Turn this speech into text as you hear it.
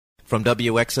From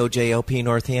WXOJLP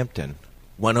Northampton,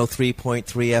 103.3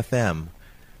 FM,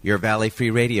 your Valley Free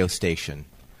radio station.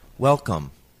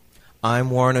 Welcome. I'm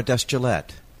Warren Odess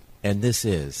Gillette, and this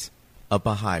is A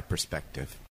Baha'i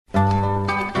Perspective.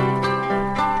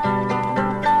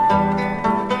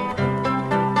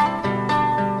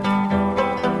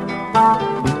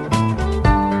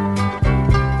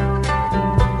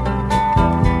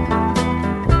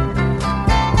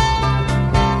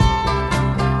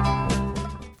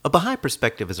 A Baha'i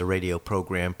Perspective is a radio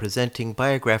program presenting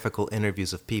biographical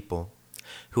interviews of people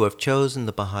who have chosen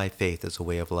the Baha'i faith as a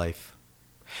way of life.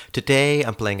 Today,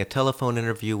 I'm playing a telephone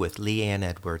interview with Leanne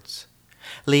Edwards.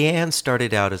 Leanne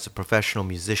started out as a professional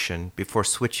musician before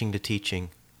switching to teaching.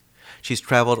 She's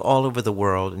traveled all over the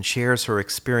world and shares her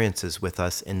experiences with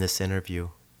us in this interview.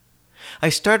 I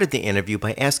started the interview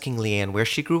by asking Leanne where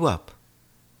she grew up.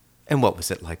 And what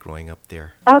was it like growing up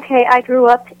there? Okay, I grew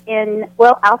up in,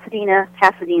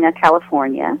 Pasadena,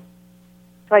 California.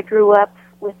 So I grew up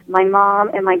with my mom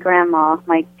and my grandma,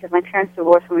 because my parents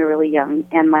divorced when we were really young,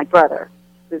 and my brother,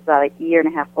 who's about a year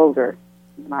and a half older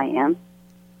than I am.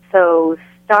 So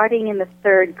starting in the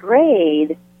third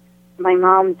grade, my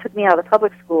mom took me out of the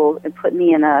public school and put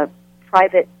me in a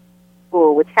private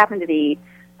school, which happened to be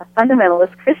a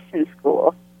fundamentalist Christian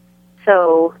school.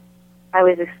 So I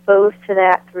was exposed to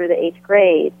that through the 8th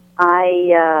grade.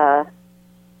 I,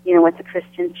 went to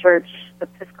Christian church,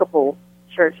 Episcopal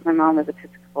church. My mom was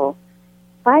Episcopal.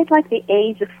 By like the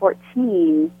age of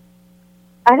 14,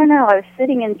 I don't know, I was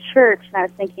sitting in church and I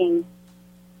was thinking,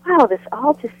 wow, this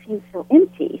all just seems so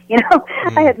empty.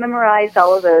 I had memorized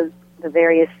all of the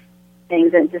various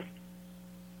things and it just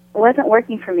wasn't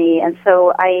working for me. And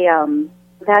so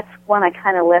that's when I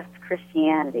kind of left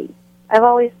Christianity. I've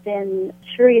always been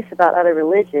curious about other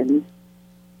religions,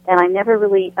 and I never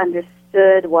really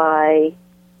understood why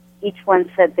each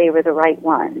one said they were the right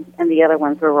one and the other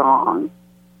ones were wrong,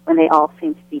 when they all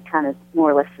seem to be kind of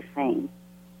more or less the same.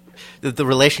 The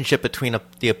relationship between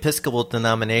the Episcopal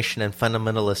denomination and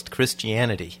fundamentalist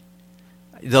Christianity,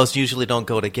 those usually don't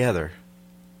go together.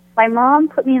 My mom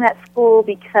put me in that school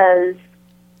because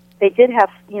they did have,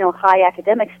 high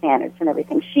academic standards and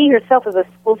everything. She herself was a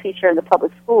school teacher in the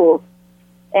public schools,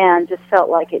 and just felt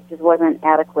like it just wasn't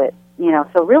adequate,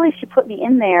 So really she put me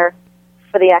in there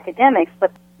for the academics, but,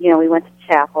 we went to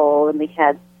chapel and we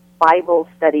had Bible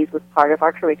studies was part of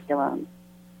our curriculum.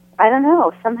 I don't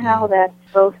know, somehow that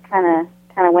both kind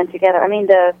of went together. I mean,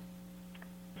 the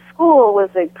school was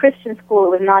a Christian school,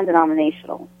 it was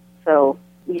non-denominational, so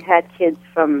you had kids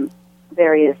from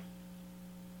various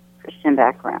Christian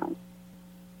backgrounds.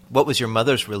 What was your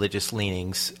mother's religious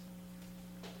leanings?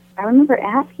 I remember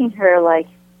asking her,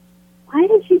 why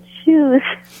did you choose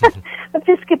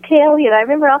Episcopalian? I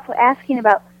remember also asking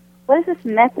about, what is this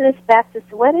Methodist, Baptist,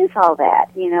 what is all that?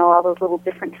 All those little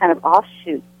different kind of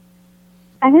offshoots.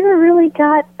 I never really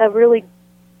got a really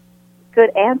good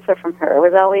answer from her. It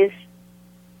was always,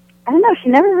 I don't know, she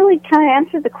never really kind of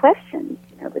answered the questions,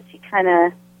 but she kind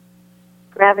of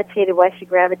why she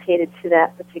gravitated to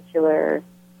that particular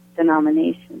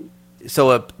denomination.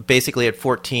 So basically at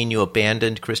 14 you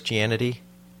abandoned Christianity?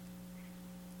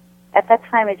 At that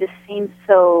time, it just seemed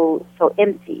so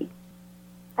empty.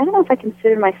 I don't know if I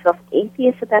considered myself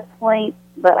atheist at that point,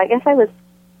 but I guess I was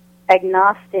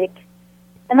agnostic.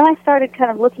 And then I started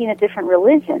kind of looking at different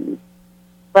religions,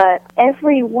 but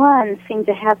every one seemed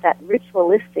to have that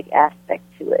ritualistic aspect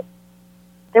to it.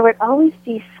 There would always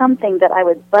be something that I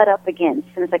would butt up against,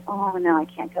 and it's like, oh, no, I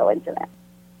can't go into that.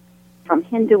 From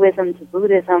Hinduism to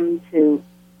Buddhism to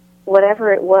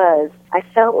whatever it was, I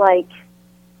felt like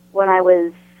when I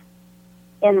was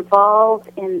involved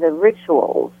in the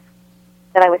rituals,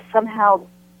 that I was somehow,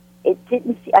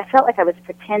 I felt like I was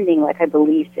pretending like I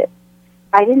believed it.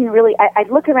 I didn't really, I'd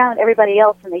look around at everybody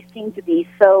else and they seemed to be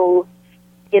so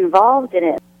involved in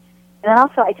it. And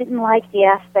also I didn't like the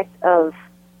aspect of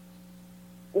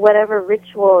whatever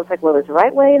ritual, it's like, well, there's a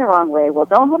right way and a wrong way. Well,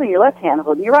 don't hold in your left hand,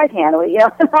 hold in your right hand.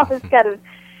 And all this kind of,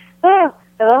 I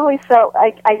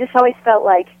just always felt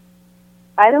like,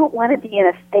 I don't want to be in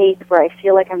a state where I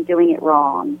feel like I'm doing it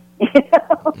wrong.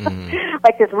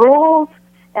 Like there's rules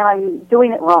and I'm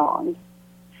doing it wrong.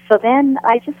 So then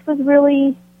I just was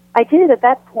really, I did at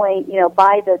that point,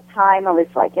 by the time I was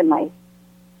like in my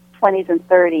 20s and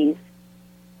 30s,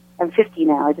 I'm 50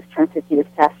 now, I just turned 50 this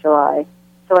past July.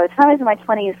 So by the time I was in my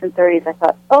 20s and 30s, I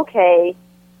thought, okay,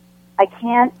 I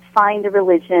can't find a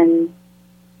religion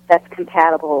that's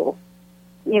compatible,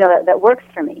 that works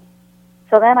for me.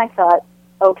 So then I thought,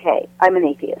 okay, I'm an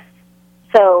atheist.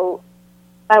 So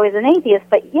I was an atheist,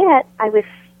 but yet I was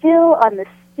still on the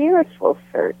spiritual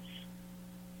search.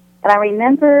 And I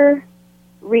remember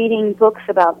reading books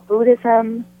about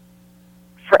Buddhism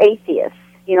for atheists,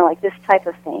 like this type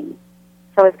of thing.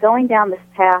 So I was going down this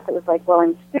path. It was like, well,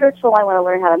 I'm spiritual. I want to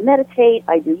learn how to meditate.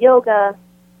 I do yoga,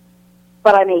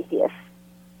 but I'm atheist.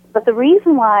 But the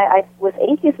reason why I was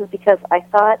atheist was because I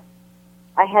thought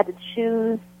I had to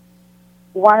choose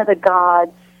one of the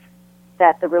gods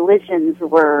that the religions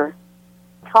were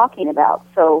talking about.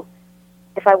 So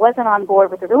if I wasn't on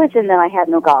board with the religion, then I had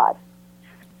no God.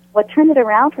 What turned it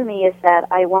around for me is that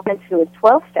I went into a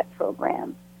 12-step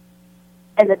program.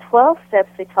 And the 12 steps,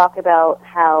 they talk about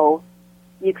how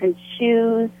you can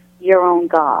choose your own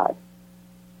God.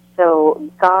 So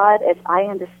God as I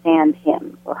understand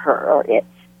him or her or it.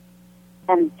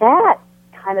 And that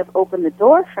kind of opened the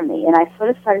door for me. And I sort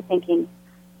of started thinking,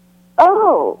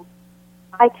 oh,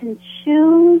 I can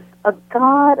choose a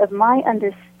God of my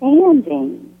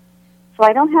understanding. So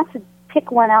I don't have to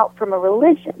pick one out from a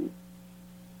religion.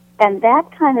 And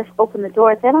that kind of opened the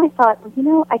door. Then I thought,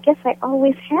 I guess I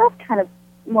always have kind of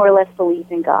more or less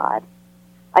believed in God.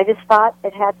 I just thought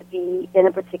it had to be in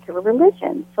a particular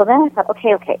religion. So then I thought,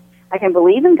 okay, I can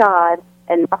believe in God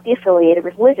and not be affiliated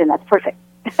with religion. That's perfect.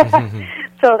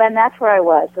 So then that's where I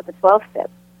was with the 12 steps.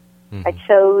 Mm-hmm. I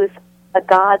chose a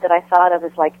God that I thought of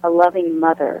as like a loving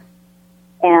mother.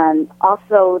 And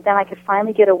also then I could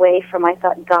finally get away from, I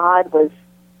thought God was,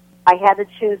 I had to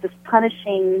choose this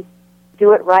punishing,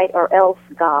 do it right or else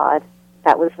God.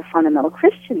 That was the fundamental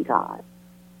Christian God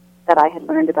that I had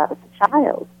learned about as a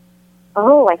child.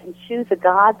 Oh, I can choose a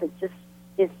God that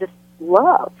is just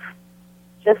love.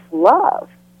 Just love.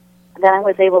 And then I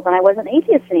wasn't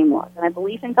atheist anymore. Then I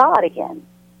believed in God again.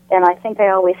 And I think I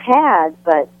always had,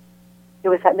 but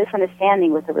there was that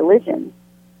misunderstanding with the religion.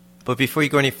 But before you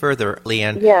go any further,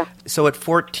 Leanne, yeah. So at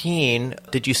 14,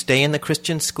 did you stay in the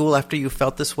Christian school after you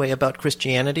felt this way about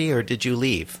Christianity, or did you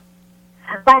leave?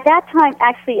 By that time,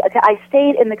 actually, I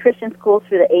stayed in the Christian school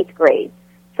through the 8th grade.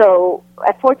 So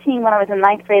at 14, when I was in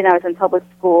 9th grade, I was in public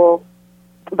school,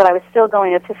 but I was still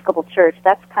going to Episcopal church.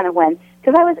 That's kind of when,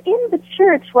 because I was in the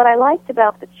church, what I liked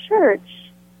about the church,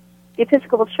 the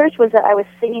Episcopal church, was that I was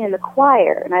singing in the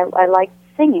choir, and I liked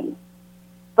singing.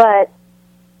 But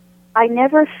I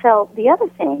never felt, the other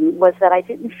thing was that I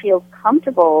didn't feel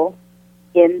comfortable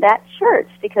in that church,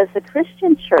 because the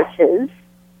Christian churches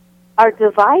are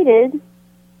divided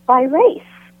by race.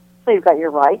 So you've got your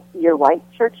white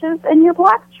churches and your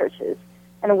black churches.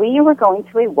 And we were going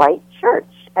to a white church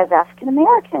as African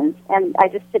Americans, and I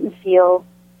just didn't feel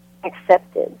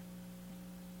accepted.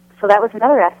 So that was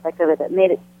another aspect of it that made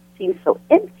it seem so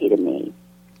empty to me.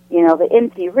 The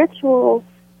empty rituals,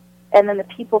 and then the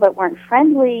people that weren't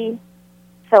friendly.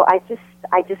 So I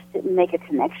just didn't make a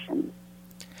connection.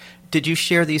 Did you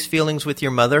share these feelings with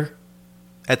your mother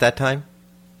at that time?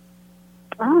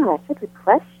 Oh, that's a good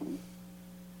question.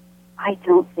 I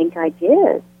don't think I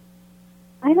did.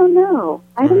 I don't know.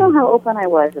 I don't know how open I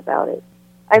was about it.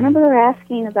 I remember her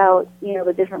asking about,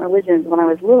 the different religions when I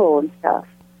was little and stuff.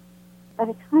 By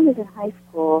the time I was in high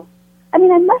school, I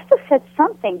must have said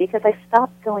something because I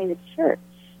stopped going to church.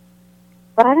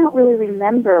 But I don't really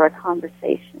remember a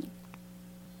conversation.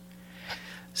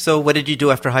 So what did you do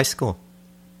after high school?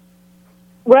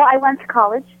 Well, I went to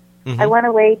college. Mm-hmm. I went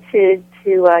away to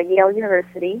Yale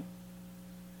University.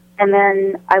 And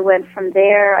then I went from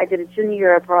there. I did a junior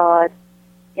year abroad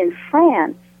in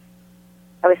France.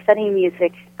 I was studying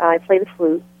music. I played the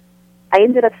flute. I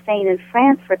ended up staying in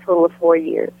France for a total of 4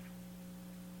 years.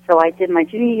 So I did my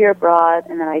junior year abroad,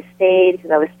 and then I stayed because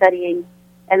I was studying.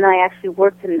 And then I actually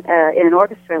worked in an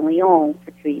orchestra in Lyon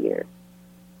for 2 years.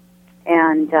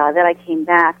 And then I came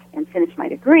back and finished my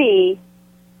degree.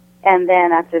 And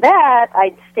then after that,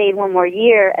 I stayed 1 more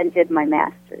year and did my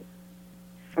master's.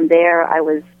 From there, I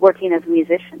was working as a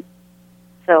musician.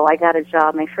 So I got a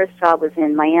job. My first job was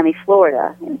in Miami,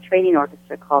 Florida, in a training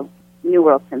orchestra called New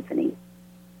World Symphony.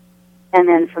 And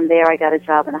then from there, I got a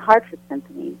job in a Hartford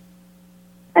Symphony.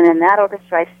 And in that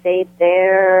orchestra, I stayed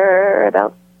there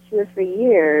about 2 or 3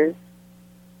 years.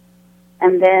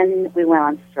 And then we went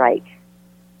on strike.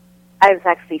 I was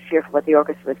actually fearful that the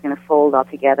orchestra was going to fold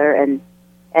altogether. And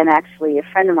actually, a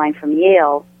friend of mine from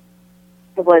Yale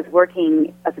was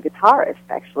working as a guitarist,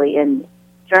 actually, in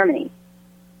Germany,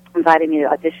 invited me to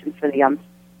audition for the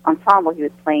ensemble he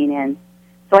was playing in.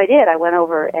 So I did. I went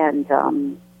over and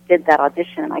did that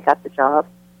audition, and I got the job.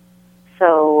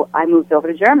 So I moved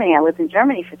over to Germany. I lived in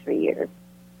Germany for 3 years.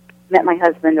 Met my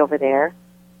husband over there.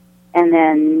 And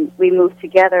then we moved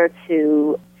together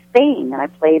to Spain, and I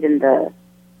played in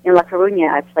La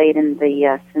Coruña. I played in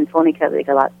the Sinfónica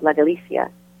de La Galicia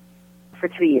for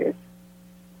 2 years.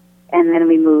 And then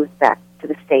we moved back to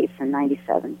the States in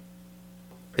 97.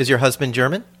 Is your husband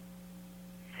German?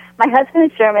 My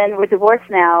husband is German. We're divorced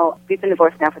now. We've been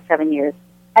divorced now for 7 years.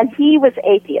 And he was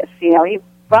atheist. He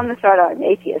from the start on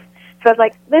atheist. So I was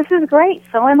like, this is great.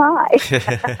 So am I.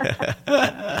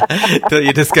 Till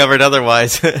you discovered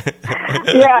otherwise.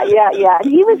 Yeah.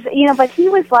 And he was, but he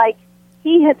was like,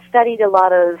 he had studied a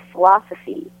lot of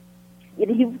philosophy.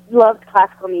 He loved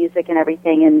classical music and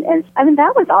everything. And I mean,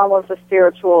 that was almost a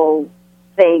spiritual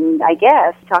thing, I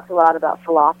guess. He talked a lot about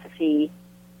philosophy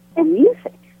and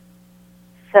music.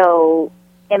 So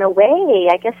in a way,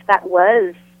 I guess that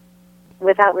was,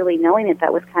 without really knowing it,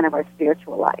 that was kind of our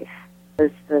spiritual life. It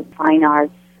was the fine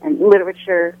arts and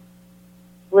literature,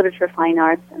 fine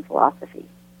arts, and philosophy.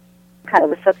 Kind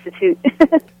of a substitute.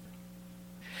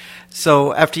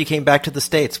 So after you came back to the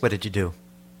States, what did you do?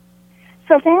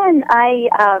 So then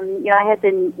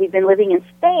we'd been living in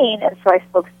Spain, and so I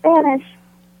spoke Spanish,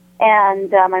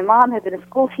 and my mom had been a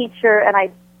school teacher, and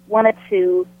I wanted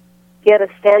to get a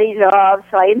steady job,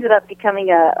 so I ended up becoming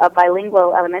a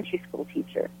bilingual elementary school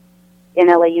teacher in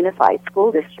LA Unified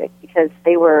School District, because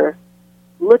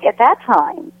at that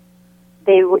time,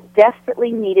 they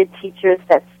desperately needed teachers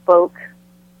that spoke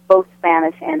both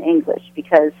Spanish and English,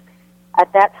 because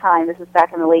at that time, this was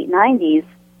back in the late 90s,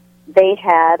 they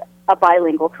had a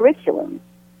bilingual curriculum.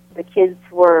 The kids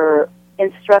were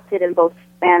instructed in both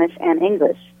Spanish and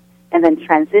English, and then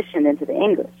transitioned into the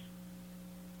English.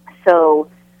 So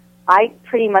I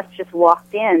pretty much just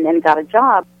walked in and got a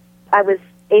job. I was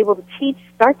able to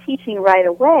start teaching right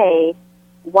away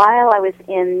while I was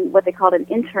in what they called an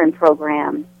intern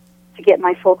program to get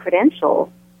my full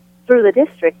credential through the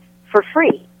district for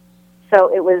free.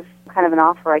 So it was kind of an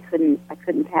offer I couldn't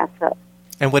pass up.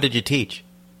 And what did you teach?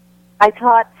 I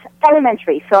taught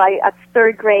elementary, so I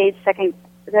third grade, second.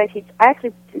 I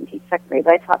actually didn't teach second grade,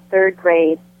 but I taught third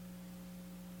grade,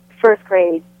 first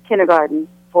grade, kindergarten,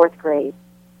 fourth grade.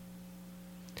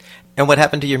 And what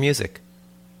happened to your music?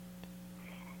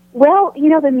 Well,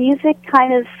 the music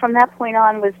kind of from that point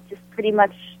on was just pretty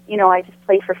much, I just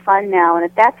play for fun now. And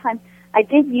at that time, I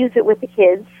did use it with the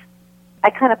kids. I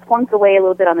kind of plunked away a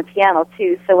little bit on the piano,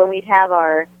 too. So when we'd have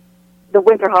the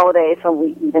winter holiday, so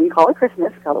we didn't call it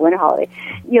Christmas, called it winter holiday,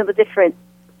 the different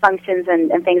functions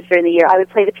and things during the year, I would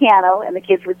play the piano and the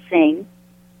kids would sing.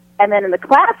 And then in the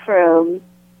classroom,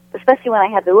 especially when I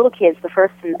had the little kids, the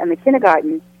first and the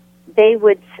kindergarten, they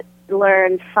would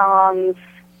learn songs,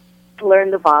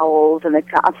 learn the vowels and the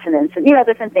consonants and,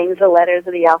 different things, the letters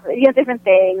of the alphabet, different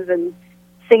things, and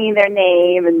singing their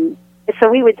name. And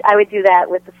so I would do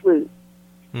that with the flute.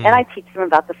 And I'd teach them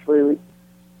about the flute.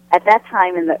 At that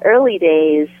time, in the early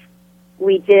days,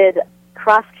 we did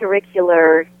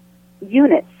cross-curricular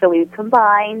units. So we would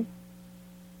combine,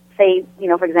 say,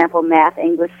 for example, math,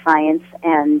 English, science,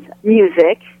 and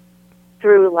music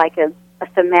through like a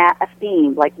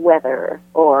theme, like weather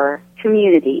or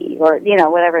community or,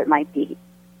 whatever it might be.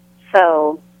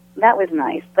 So that was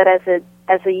nice. But as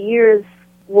the years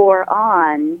wore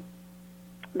on,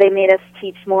 they made us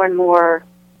teach more and more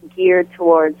geared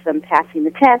towards them passing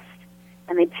the test.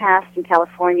 And they passed in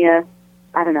California,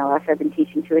 I don't know, after I've been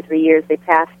teaching 2 or 3 years, they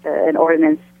passed an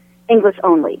ordinance, English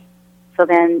only. So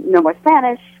then no more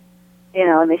Spanish,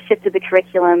 and they shifted the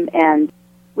curriculum, and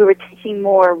we were teaching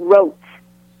more rote.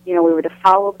 We were to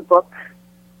follow the book.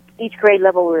 Each grade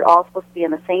level, we were all supposed to be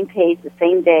on the same page, the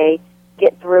same day,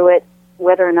 get through it,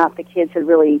 whether or not the kids had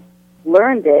really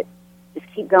learned it, just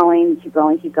keep going,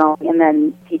 and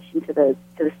then teaching to the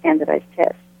standardized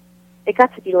test. It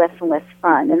got to be less and less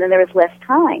fun, and then there was less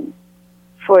time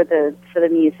for the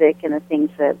music and the things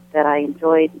that I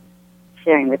enjoyed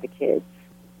sharing with the kids.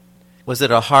 Was it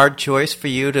a hard choice for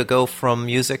you to go from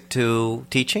music to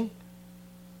teaching?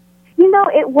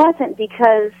 It wasn't,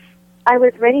 because I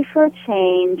was ready for a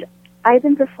change. I had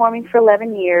been performing for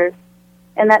 11 years,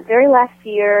 and that very last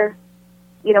year,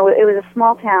 it was a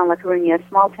small town, La Coruña, a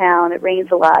small town. It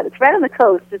rains a lot. It's right on the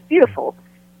coast. It's beautiful.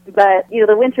 But,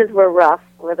 the winters were rough,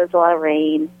 where there's a lot of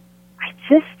rain. I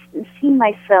just didn't see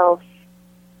myself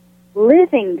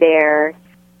living there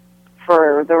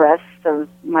for the rest of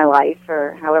my life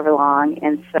or however long.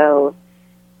 And so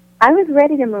I was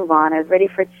ready to move on. I was ready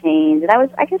for change. And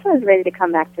I guess I was ready to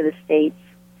come back to the States.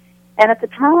 And at the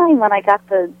time when I got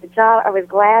the job, I was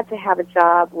glad to have a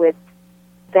job with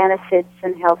benefits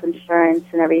and health insurance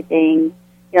and everything.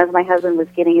 As my husband was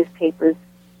getting his papers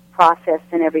processed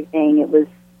and everything, it was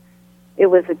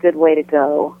a good way to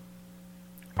go.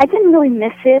 I didn't really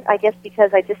miss it, I guess,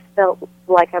 because I just felt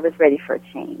like I was ready for a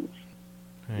change.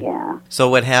 Right. Yeah. So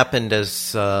what happened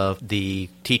as the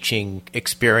teaching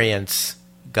experience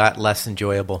got less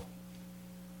enjoyable?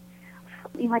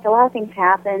 Like a lot of things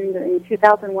happened. In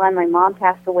 2001, my mom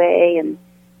passed away, and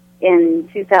in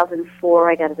 2004,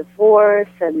 I got a divorce,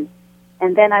 and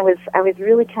then I was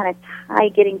really kind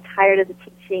of getting tired of the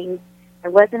teaching. I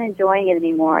wasn't enjoying it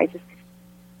anymore.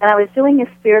 And I was doing a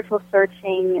spiritual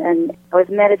searching, and I was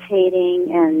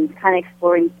meditating and kind of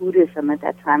exploring Buddhism at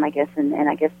that time, I guess, and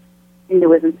I guess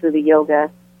Hinduism through the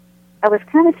yoga. I was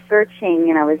kind of searching,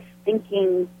 and I was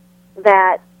thinking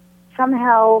that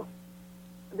somehow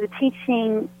the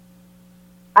teaching,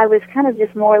 I was kind of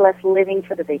just more or less living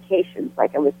for the vacations.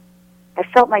 Like I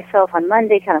felt myself on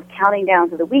Monday kind of counting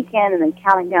down to the weekend, and then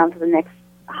counting down to the next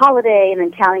holiday, and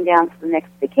then counting down to the next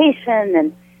vacation.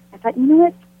 And I thought, you know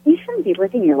what? You shouldn't be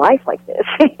living your life like this.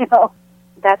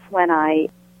 That's when I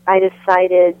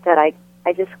decided that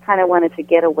I just kind of wanted to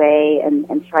get away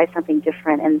and try something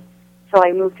different. And so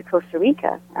I moved to Costa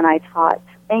Rica, and I taught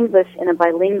English in a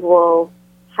bilingual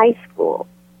high school.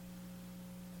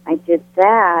 I did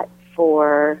that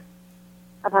for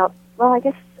about, I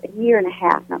guess a year and a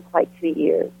half, not quite 2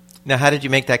 years. Now, how did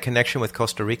you make that connection with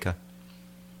Costa Rica?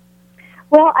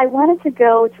 Well, I wanted to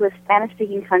go to a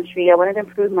Spanish-speaking country. I wanted to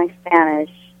improve my Spanish.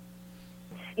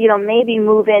 Maybe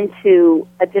move into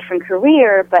a different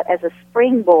career, but as a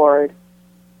springboard,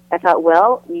 I thought,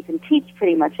 well, you can teach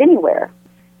pretty much anywhere.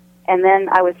 And then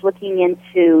I was looking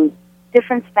into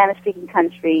different Spanish-speaking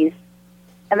countries,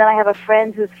 and then I have a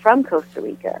friend who's from Costa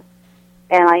Rica,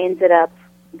 and I ended up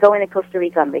going to Costa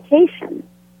Rica on vacation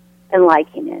and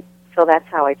liking it. So that's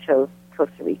how I chose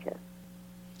Costa Rica.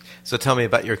 So tell me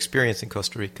about your experience in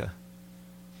Costa Rica.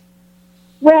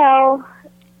 Well,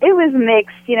 it was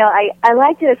mixed. I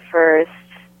liked it at first.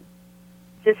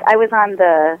 I was on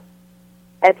the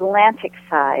Atlantic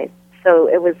side, so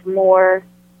it was more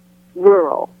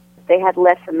rural. They had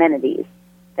less amenities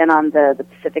than on the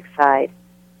Pacific side,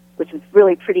 which was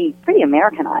really pretty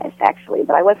Americanized, actually.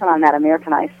 But I wasn't on that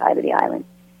Americanized side of the island.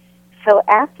 So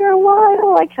after a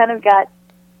while, I kind of got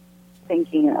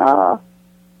thinking,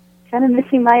 kind of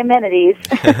missing my amenities.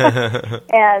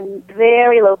 And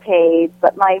very low paid,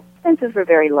 but my expenses were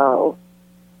very low.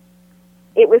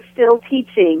 It was still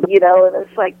teaching, it was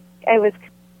like I was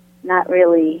not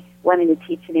really wanting to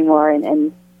teach anymore.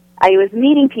 And I was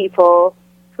meeting people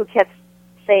who kept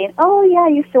saying, oh, yeah, I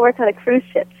used to work on a cruise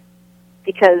ship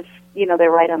because,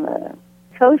 they're right on the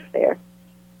coast there.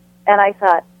 And I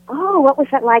thought, oh, what was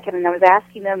that like? And I was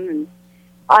asking them, and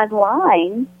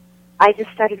online, I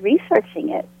just started researching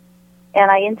it. And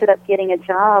I ended up getting a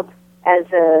job as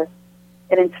an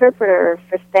interpreter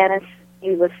for Spanish,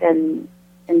 English, and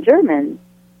German,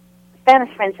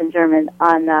 Spanish, French, and German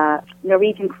on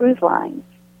Norwegian cruise lines.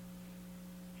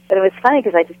 But it was funny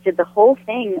because I just did the whole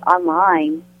thing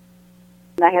online.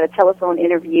 And I had a telephone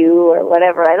interview or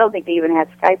whatever. I don't think they even had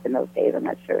Skype in those days. I'm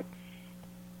not sure.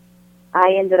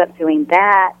 I ended up doing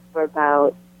that for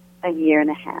about a year and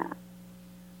a half.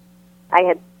 I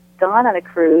had gone on a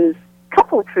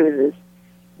couple of cruises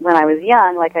when I was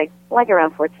young, like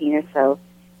around 14 or so,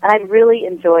 and I really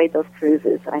enjoyed those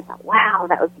cruises. And I thought, wow,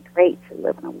 that would be great to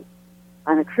live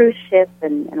on a cruise ship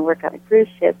and work on a cruise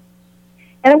ship.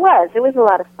 And it was a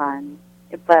lot of fun,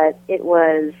 but it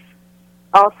was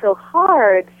also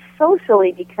hard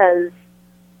socially because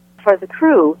for the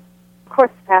crew, of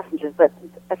course the passengers, but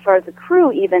as far as the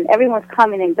crew even, everyone's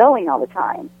coming and going all the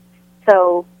time.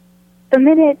 So the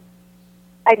minute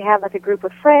I'd have a group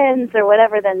of friends or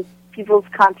whatever, then people's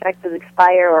contracts would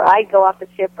expire, or I'd go off the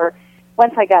ship, or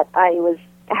once I was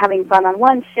having fun on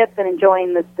one ship and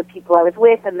enjoying the people I was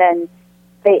with, and then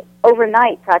they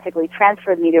overnight practically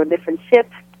transferred me to a different ship.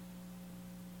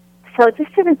 So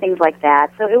just different things like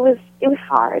that. So it was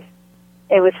hard.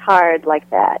 It was hard like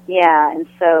that, yeah. And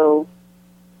so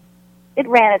it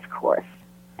ran its course.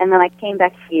 And then I came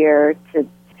back here to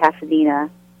Pasadena,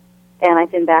 and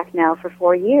I've been back now for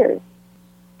 4 years.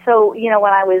 So,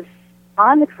 when I was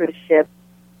on the cruise ship,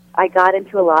 I got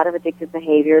into a lot of addictive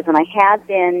behaviors, and I had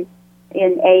been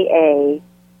in AA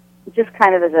just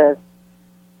kind of as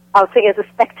a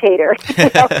spectator.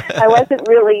 I wasn't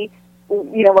really,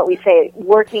 what we say,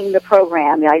 working the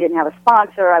program. I didn't have a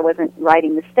sponsor. I wasn't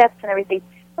writing the steps and everything.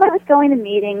 But I was going to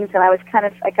meetings, and I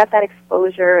got that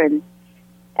exposure, and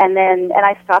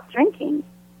I stopped drinking,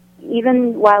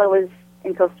 even while I was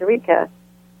in Costa Rica.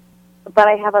 But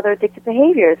I have other addictive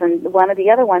behaviors, and one of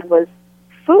the other ones was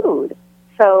food.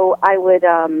 So I would,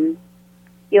 when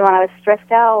I was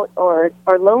stressed out or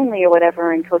lonely or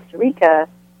whatever in Costa Rica,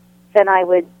 then I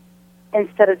would,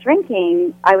 instead of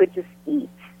drinking, I would just eat.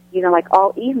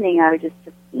 All evening I would just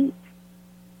eat.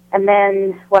 And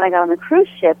then when I got on the cruise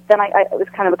ship, then it was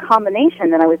kind of a combination.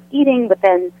 Then I was eating, but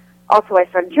then also I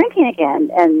started drinking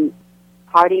again, and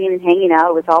partying and hanging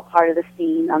out was all part of the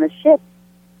scene on the ship.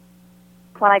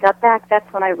 When I got back,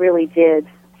 that's when I really did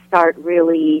start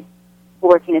really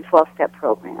working a 12-step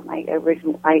program.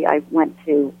 I went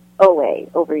to OA,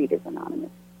 Overeaters Anonymous.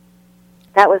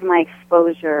 That was my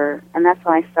exposure, and that's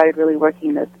when I started really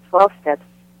working the 12 steps.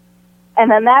 And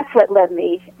then that's what led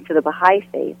me to the Baha'i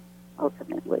faith,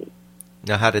 ultimately.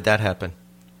 Now, how did that happen?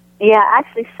 Yeah,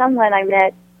 actually, someone I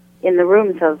met in the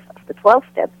rooms of the 12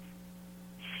 steps,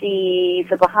 she's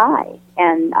a Baha'i,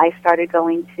 and I started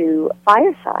going to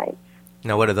firesides.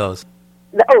 Now, what are those?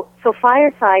 So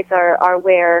firesides are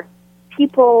where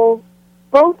people,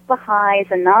 both Baha'is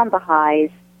and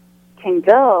non-Baha'is, can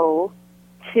go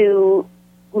to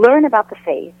learn about the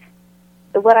faith.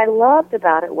 But what I loved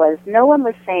about it was no one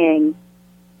was saying,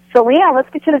 so yeah, let's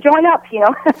get you to join up,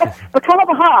 become a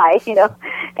Baha'i,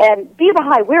 and be a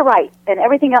Baha'i, we're right, and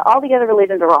everything, all the other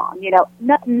religions are wrong,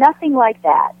 nothing like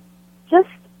that. Just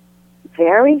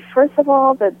first of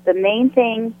all, the main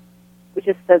thing, which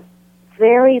is the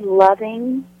very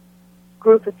loving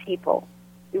group of people,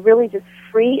 really just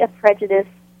free of prejudice,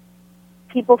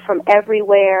 people from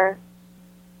everywhere,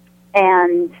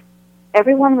 and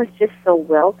everyone was just so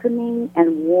welcoming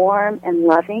and warm and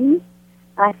loving.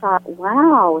 I thought,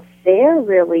 wow, they're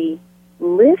really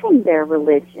living their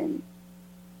religion.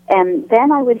 And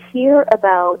then I would hear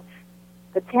about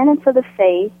the tenets of the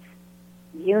faith,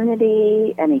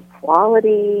 unity and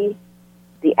equality,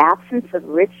 the absence of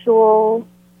ritual,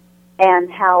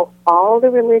 and how all the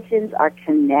religions are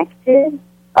connected.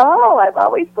 Oh, I've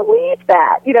always believed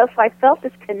that. So I felt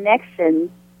this connection,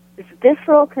 this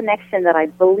visceral connection that I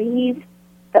believed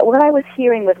that what I was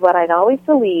hearing was what I'd always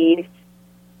believed,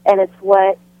 and it's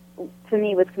what, to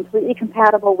me, was completely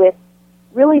compatible with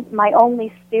really my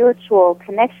only spiritual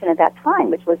connection at that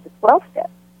time, which was the 12 steps.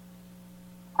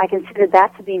 I considered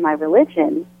that to be my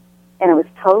religion, and it was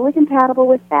totally compatible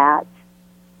with that.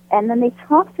 And then they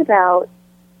talked about,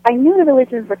 I knew the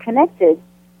religions were connected,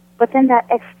 but then that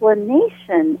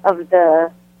explanation of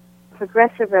the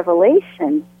progressive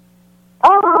revelation,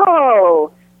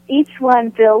 each one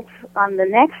built on the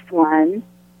next one,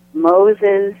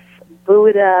 Moses,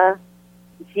 Buddha,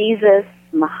 Jesus,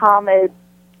 Muhammad,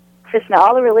 Krishna,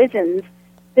 all the religions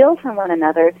built on one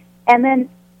another. And then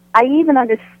I even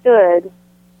understood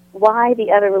why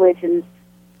the other religions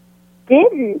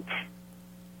didn't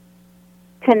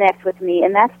connect with me,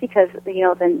 and that's because,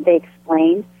 then they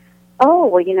explained,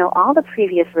 all the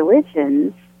previous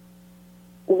religions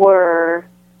were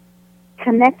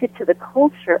connected to the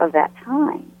culture of that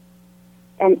time,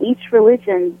 and each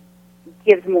religion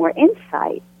gives more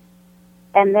insight.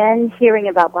 And then hearing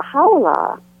about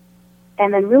Baha'u'llah,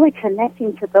 and then really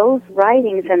connecting to those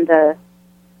writings and the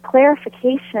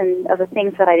clarification of the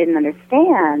things that I didn't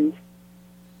understand.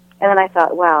 And then I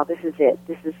thought, wow, this is it.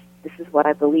 This is what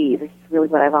I believe. This is really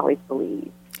what I've always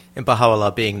believed. And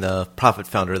Baha'u'llah being the prophet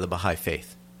founder of the Baha'i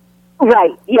faith.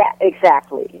 Right, yeah,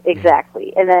 exactly.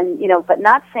 And then, but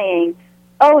not saying,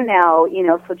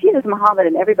 so Jesus, Muhammad,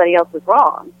 and everybody else was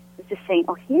wrong. It's just saying,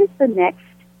 here's the next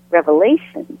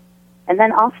revelation. And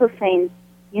then also saying,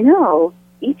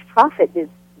 each prophet is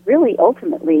really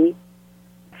ultimately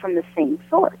from the same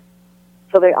source.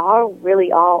 So they are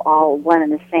really all one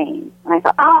and the same. And I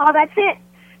thought, that's it.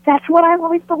 That's what I've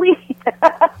always believed.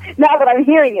 Now that I'm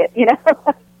hearing it,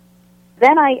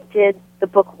 Then I did the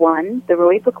book one, the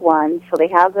Rui book one. So they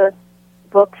have the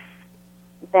books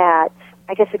that,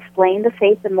 I guess, explain the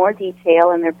faith in more detail,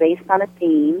 and they're based on a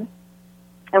theme.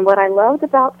 And what I loved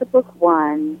about the book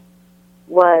one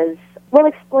was,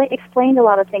 explained a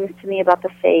lot of things to me about the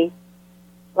faith,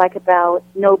 like about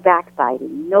no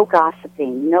backbiting, no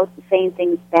gossiping, no saying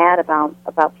things bad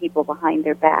about people behind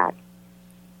their back.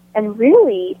 And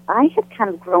really, I had kind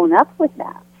of grown up with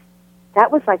that.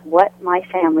 That was like what my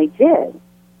family did.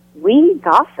 We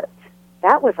gossiped.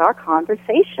 That was our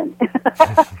conversation.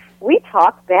 We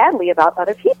talked badly about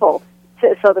other people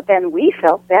so that then we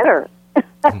felt better.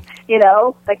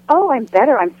 I'm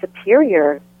better, I'm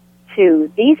superior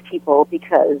to these people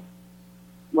because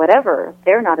whatever,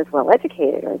 they're not as well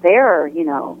educated, or they're,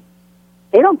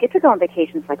 they don't get to go on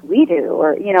vacations like we do,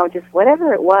 or, just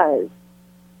whatever it was.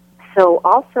 So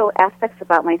also aspects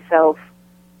about myself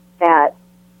that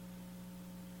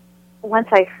once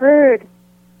I heard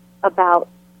about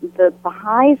the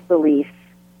Baha'is' beliefs,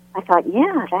 I thought,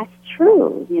 yeah, that's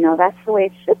true. That's the way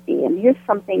it should be. And here's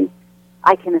something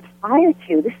I can aspire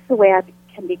to. This is the way I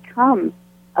can become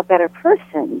a better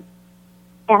person.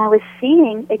 And I was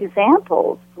seeing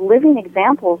examples, living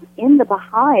examples in the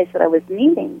Baha'is that I was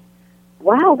meeting.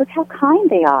 Wow, look how kind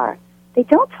they are. They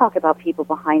don't talk about people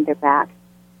behind their back.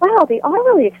 Wow, they are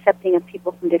really accepting of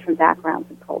people from different backgrounds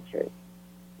and cultures.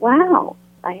 Wow,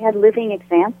 I had living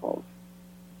examples.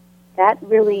 that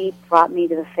really brought me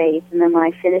to the faith. And then when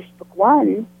I finished book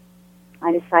 1,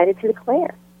 I decided to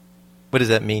declare. What does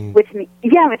that mean? Which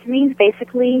means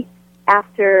basically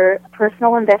after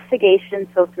personal investigation,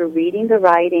 so through reading the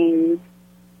writings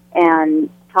and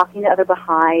talking to other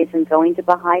Baha'is and going to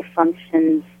Baha'i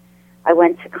functions, I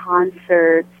went to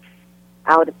concerts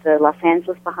out at the Los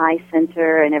Angeles Baha'i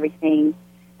Center and everything.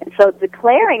 And so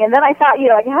declaring, and then I thought,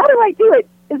 like, how do I do it?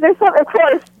 Is there some, of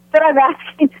course, then I'm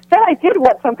asking, then I did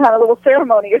want some kind of little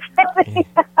ceremony or something.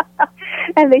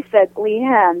 And they said,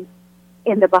 Leanne,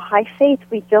 in the Baha'i faith,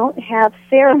 we don't have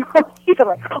ceremonies. I'm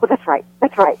like, oh, that's right.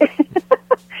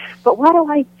 But what do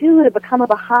I do to become a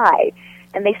Baha'i?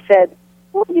 And they said,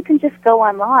 well, you can just go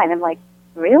online. I'm like,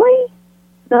 really?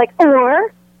 They're like,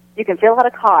 or you can fill out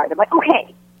a card. I'm like,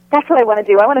 okay, that's what I want to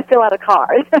do. I want to fill out a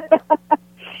card.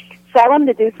 So I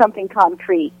wanted to do something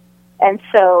concrete. And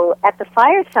so at the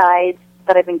fireside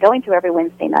that I've been going to every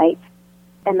Wednesday night,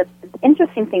 and the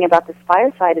interesting thing about this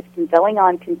fireside is it's been going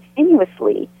on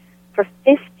continuously for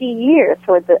 50 years.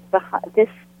 So this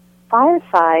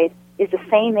fireside is the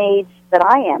same age that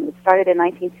I am. It started in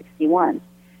 1961.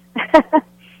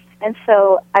 And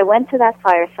so I went to that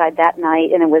fireside that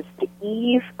night, and it was the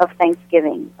eve of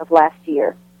Thanksgiving of last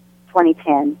year,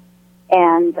 2010.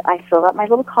 And I filled out my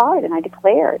little card, and I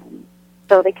declared.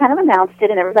 So they kind of announced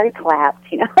it, and everybody clapped,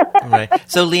 Right.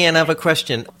 So, Leanne, I have a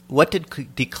question. What did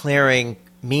declaring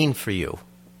mean for you?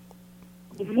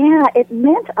 Yeah, it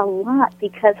meant a lot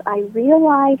because I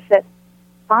realized that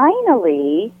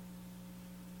finally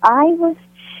I was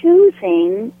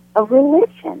choosing a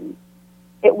religion.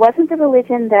 It wasn't the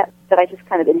religion that I just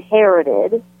kind of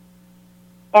inherited,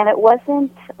 and it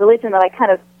wasn't a religion that I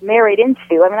kind of married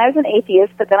into. I mean, I was an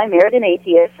atheist, but then I married an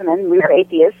atheist, and then we were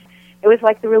atheists. It was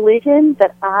like the religion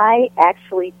that I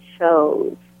actually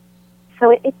chose. So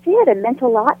it did. It meant a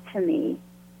lot to me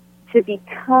to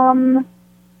become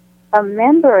a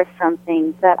member of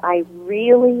something that I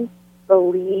really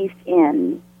believed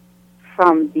in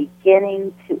from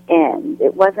beginning to end.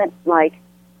 It wasn't like,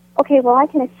 okay, well, I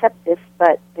can accept this,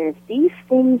 but there's these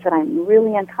things that I'm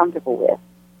really uncomfortable with,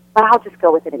 but I'll just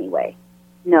go with it anyway.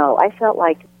 No, I felt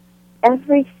like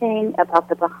everything about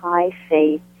the Baha'i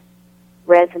faith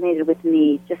resonated with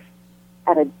me just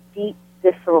at a deep,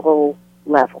 visceral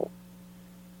level.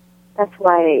 That's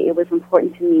why it was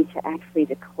important to me to actually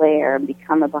declare and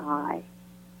become a Baha'i.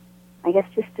 I guess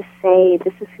just to say,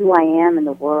 this is who I am in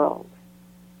the world.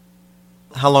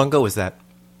 How long ago was that?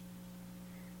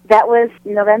 That was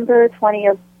November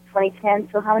 20th, 2010.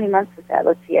 So how many months was that?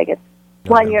 Let's see, I guess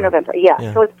November. 1 year, November.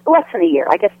 Yeah, so it's less than a year.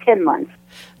 I guess 10 months.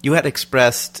 You had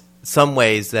expressed some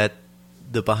ways that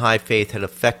the Baha'i faith had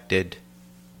affected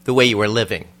the way you were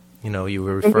living. You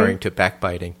were referring to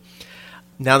backbiting.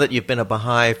 Now that you've been a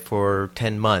Baha'i for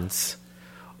 10 months,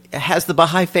 has the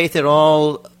Baha'i faith at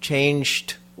all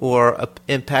changed or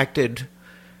impacted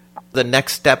the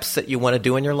next steps that you want to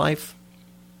do in your life?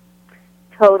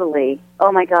 Totally.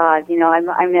 Oh my God!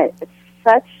 I'm at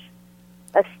such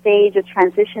a stage of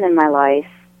transition in my life.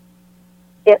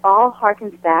 It all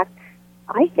harkens back,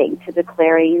 I think, to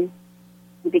declaring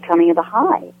and becoming a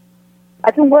Baha'i.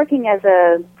 I've been working as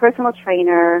a personal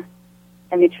trainer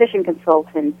and nutrition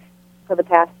consultant for the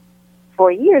past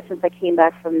 4 years since I came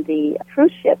back from the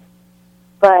cruise ship,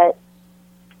 but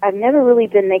I've never really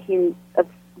been making a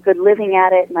good living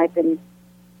at it, and I've been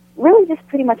really just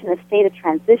pretty much in a state of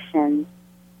transition.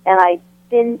 And I've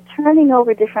been turning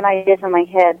over different ideas in my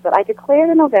head, but I declared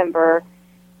in November.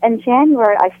 In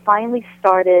January, I finally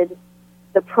started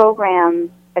the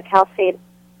program at Cal State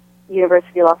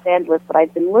University, Los Angeles, that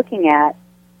I've been looking at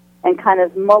and kind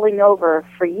of mulling over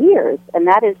for years, and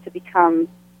that is to become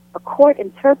a court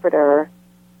interpreter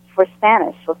for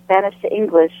Spanish, so Spanish to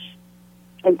English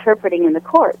interpreting in the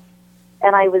courts.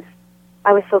 And I was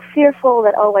so fearful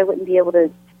that, I wouldn't be able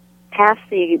to pass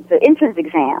the entrance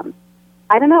exam.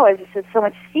 I don't know, I just had so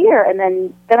much fear, and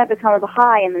then I become a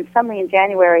Baha'i, and then suddenly in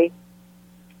January,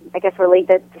 I guess or late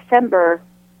December,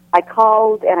 I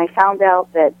called and I found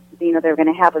out that, they were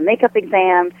going to have a makeup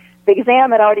exam. The exam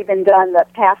had already been done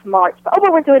that past March, but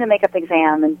we're doing a makeup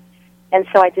exam, and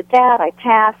so I did that, I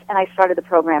passed, and I started the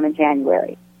program in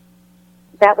January.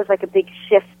 That was like a big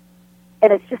shift,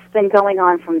 and it's just been going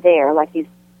on from there, like these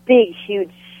big,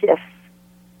 huge shifts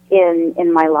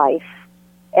in my life.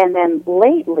 And then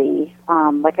lately,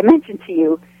 like I mentioned to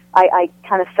you, I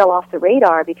kind of fell off the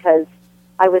radar because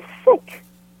I was sick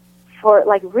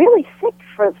really sick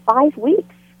for 5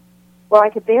 weeks, where I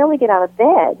could barely get out of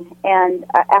bed. And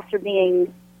after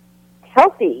being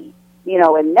healthy,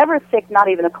 and never sick, not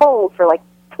even a cold, for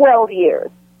 12 years.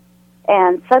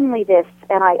 And suddenly this,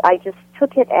 and I just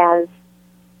took it as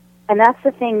And that's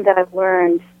the thing that I've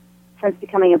learned since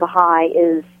becoming a Baha'i,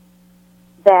 is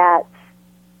that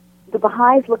the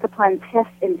Baha'is look upon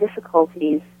tests and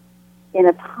difficulties in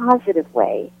a positive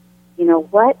way. You know,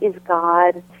 what is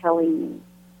God telling me?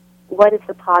 What is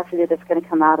the positive that's going to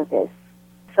come out of this?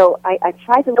 So I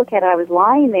tried to look at it. I was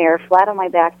lying there flat on my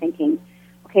back thinking,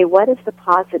 okay, what is the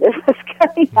positive that's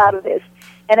coming out of this?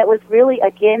 And it was really,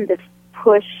 again, this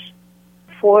push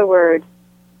forward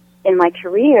in my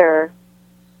career,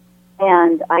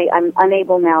 and I'm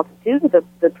unable now to do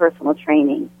the personal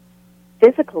training.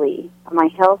 Physically, my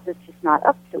health is just not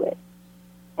up to it.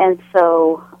 And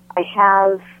so I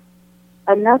have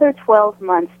another 12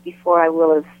 months before I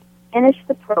will have finished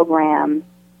the program,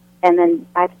 and then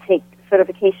I have to take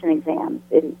certification exams,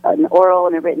 an oral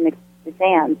and a written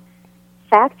exam.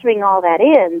 Factoring all that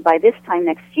in, by this time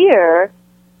next year,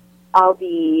 I'll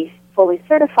be fully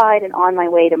certified and on my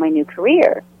way to my new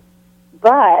career.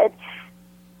 But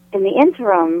in the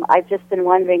interim, I've just been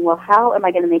wondering, well, how am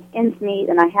I going to make ends meet?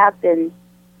 And I have been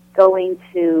going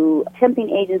to temping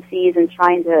agencies and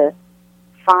trying to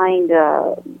find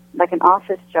like an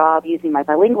office job using my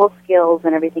bilingual skills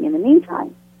and everything in the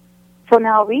meantime. So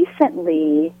now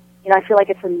recently, you know, I feel like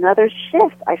it's another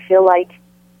shift. I feel like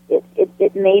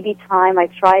it may be time. I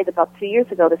tried about 2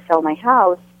 years ago to sell my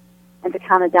house and to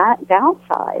kind of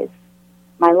downsize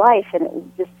my life, and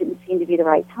it just didn't seem to be the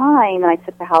right time, and I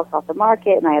took the house off the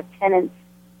market, and I have tenants.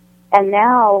 And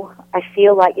now I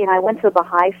feel like, you know, I went to a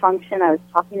Baha'i function. I was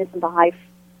talking to some Baha'i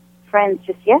friends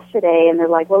just yesterday, and they're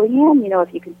like, well, Leanne, you know,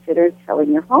 if you considered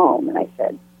selling your home. And I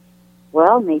said,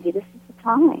 well, maybe this is the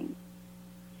time.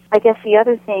 I guess the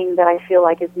other thing that I feel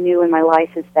like is new in my life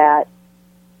is that,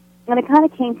 and it kind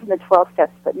of came from the 12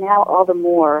 steps, but now all the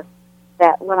more,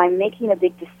 that when I'm making a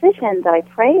big decision, that I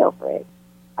pray over it.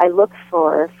 I look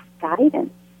for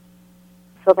guidance.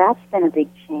 So that's been a big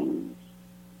change.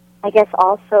 I guess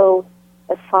also,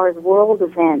 as far as world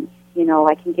events, you know,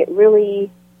 I can get really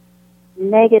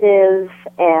negative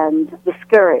and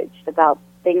discouraged about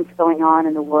things going on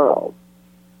in the world.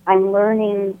 I'm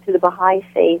learning through the Baha'i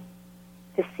faith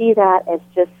to see that as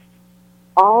just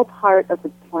all part of the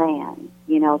plan.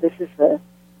 You know, this is the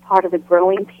part of the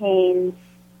growing pains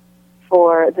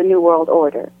for the New World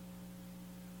Order.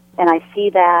 And I see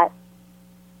that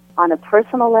on a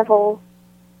personal level,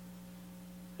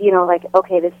 you know, like,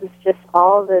 okay, this is just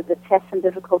all the tests and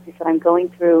difficulties that I'm going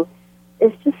through.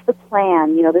 It's just the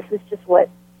plan. You know, this is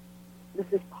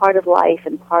part of life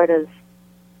and part of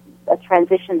a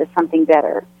transition to something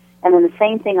better. And then the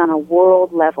same thing on a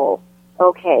world level.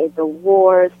 Okay, the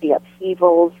wars, the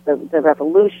upheavals, the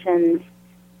revolutions,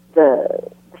 the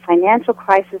financial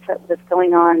crisis that's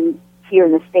going on here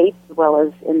in the States as well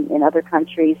as in other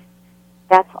countries,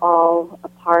 that's all a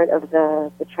part of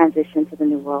the transition to the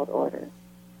New World Order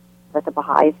that the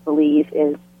Baha'is believe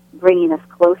is bringing us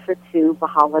closer to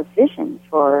Baha'u'llah's vision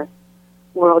for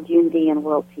world unity and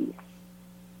world peace.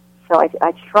 So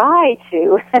I try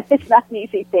to, it's not an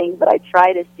easy thing, but I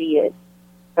try to see it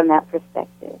from that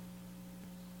perspective.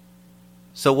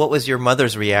 So what was your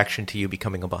mother's reaction to you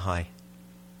becoming a Baha'i?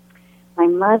 My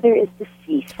mother is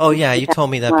deceased. Oh, yeah, you told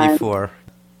me that before.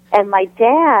 And my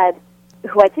dad,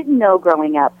 who I didn't know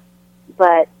growing up,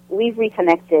 but we've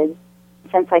reconnected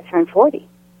since I turned 40.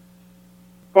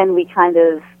 Then we kind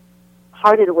of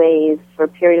parted ways for a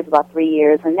period of about 3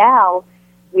 years, and now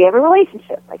we have a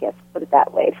relationship, I guess, put it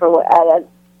that way, for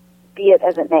be it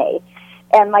as it may.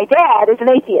 And my dad is an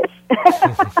atheist.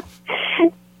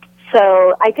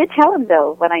 So I did tell him,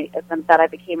 though, that I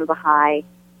became a Baha'i.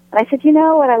 And I said, you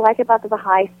know what I like about the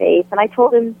Baha'i faith? And I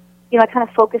told him, you know, I kind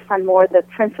of focused on more the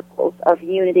principles of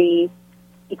unity,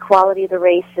 equality of the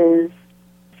races,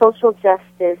 social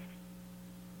justice.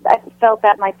 I felt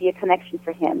that might be a connection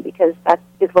for him because that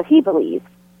is what he believes.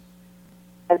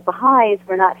 As Baha'is,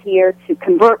 we're not here to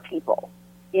convert people.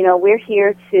 You know, we're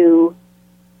here to,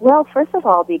 well, first of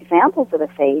all, be examples of the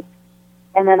faith,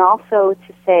 and then also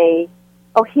to say,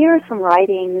 oh, here are some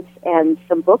writings and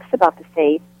some books about the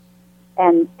faith,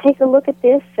 and take a look at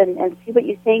this and see what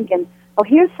you think. And, oh,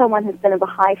 here's someone who's been a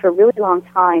Baha'i for a really long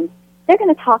time. They're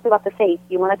going to talk about the faith.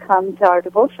 You want to come to our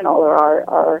devotional or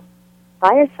our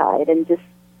fireside and just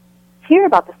hear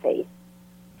about the faith.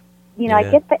 You know, I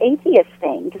get the atheist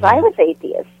thing, because I was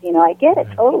atheist. You know, I get it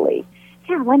totally.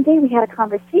 Yeah, one day we had a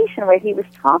conversation where he was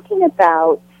talking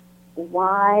about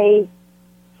why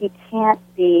he can't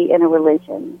be in a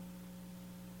religion.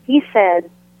 He said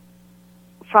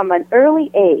from an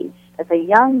early age, as a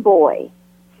young boy,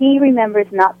 he remembers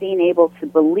not being able to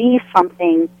believe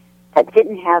something that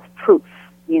didn't have proof,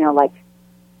 you know, like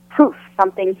proof,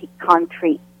 something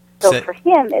concrete. So for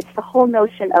him, it's the whole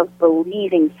notion of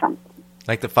believing something.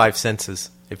 Like the five senses.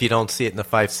 If you don't see it in the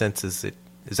five senses,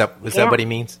 is that what he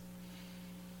means?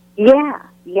 Yeah.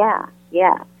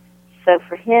 So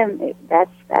for him,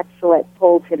 that's what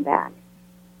holds him back.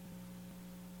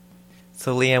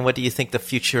 So, Leanne, what do you think the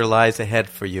future lies ahead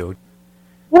for you?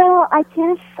 Well, I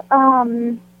guess,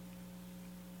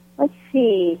 let's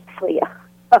see.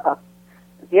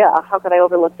 Yeah, how could I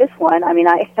overlook this one? I mean,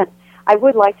 I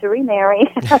would like to remarry.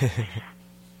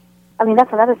 I mean,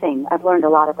 that's another thing I've learned a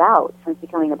lot about since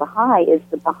becoming a Baha'i is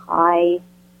the Baha'i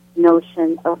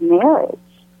notion of marriage.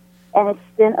 And it's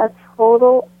been a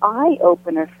total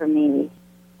eye-opener for me.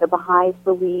 The Baha'is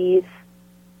believe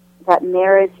that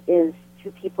marriage is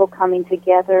two people coming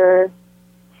together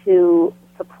to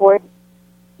support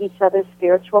each other's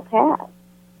spiritual path.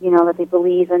 You know, that they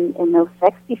believe in no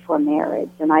sex before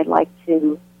marriage, and I'd like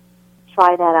to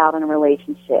try that out in a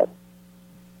relationship.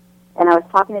 And I was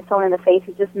talking to someone in the faith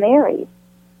who just married.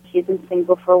 She's been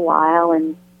single for a while,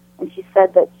 and she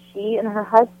said that she and her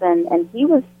husband, and he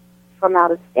was from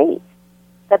out of state,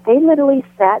 that they literally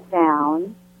sat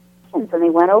down and they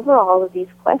went over all of these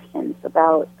questions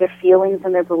about their feelings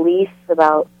and their beliefs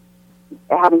about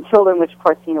having children, which, of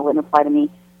course, wouldn't apply to me,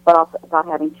 but also about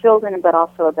having children, but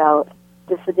also about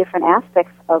just the different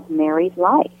aspects of married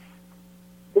life.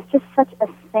 It's just such a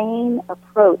sane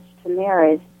approach to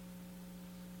marriage.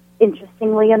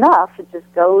 Interestingly enough, it just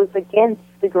goes against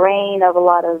the grain of a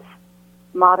lot of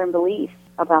modern beliefs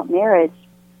about marriage.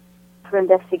 For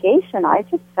investigation, I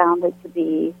just found it to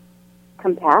be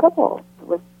compatible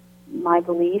with my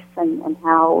beliefs and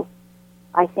how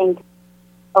I think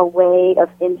a way of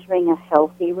entering a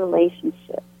healthy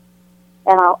relationship.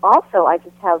 And I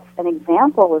just have an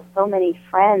example with so many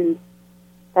friends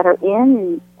that are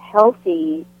in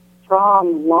healthy,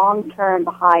 strong, long-term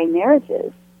Baha'i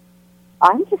marriages.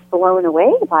 I'm just blown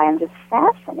away by them, just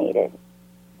fascinated.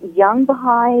 Young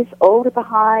Baha'is, older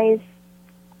Baha'is,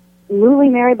 newly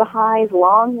married Baha'is,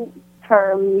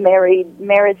 long-term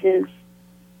marriages.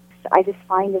 I just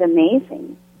find it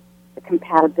amazing. The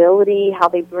compatibility, how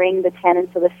they bring the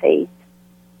tenets of the faith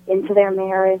into their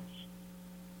marriage.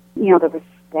 The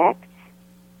respect.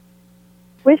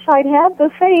 Wish I'd had the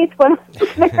faith when I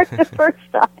was married the first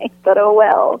time, but oh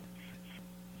well.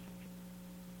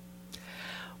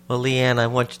 Well, Leanne, I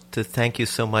want to thank you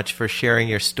so much for sharing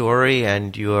your story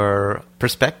and your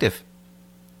perspective.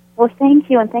 Well, thank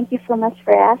you, and thank you so much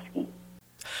for asking.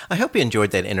 I hope you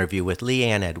enjoyed that interview with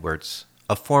Leanne Edwards,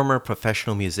 a former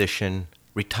professional musician,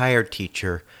 retired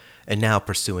teacher, and now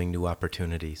pursuing new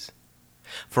opportunities.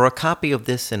 For a copy of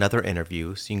this and other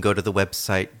interviews, you can go to the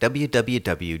website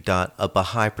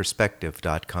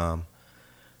www.abahaiperspective.com.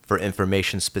 For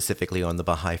information specifically on the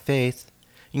Baha'i Faith,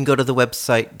 you can go to the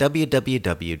website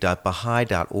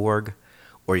www.baha'i.org,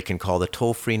 or you can call the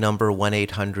toll-free number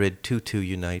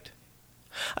 1-800-22-UNITE.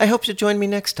 I hope you'll join me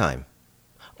next time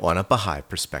on A Baha'i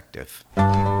Perspective.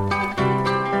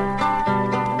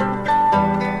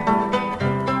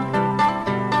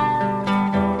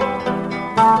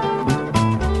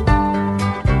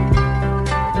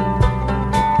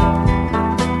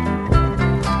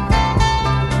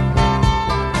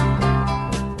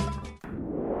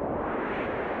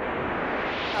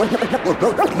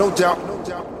 No doubt.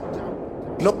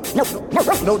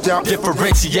 No doubt.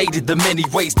 Differentiated the many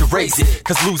ways to raise it.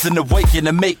 Cause losing the weight and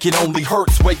to make it only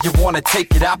hurts where you wanna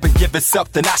take it. I've been given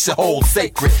something I should hold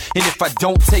sacred. And if I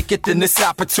don't take it, then this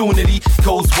opportunity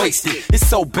goes wasted. It's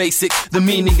so basic, the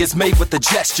meaning is made with a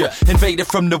gesture. Invaded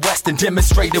from the west and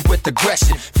demonstrated with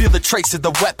aggression. Feel the trace of the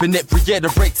weapon, it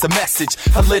reiterates a message.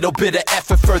 A little bit of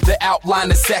effort further outline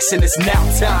the session. It's now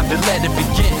time to let it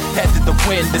begin. Head to the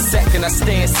wind, the second I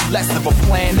stand, see less of a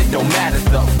plan, it don't matter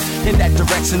though. In that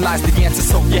direction lies the answer,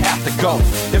 so you have to go.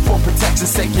 And for protection's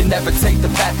sake, you never take the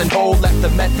path and hold. Left the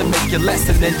meant to make your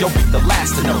lesson, then you'll be the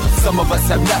last to know. Some of us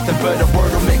have nothing but a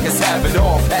word will make us have it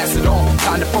all. Pass it on,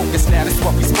 time to focus now, that's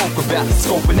what we spoke about.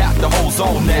 Scoping out the whole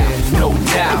zone now, no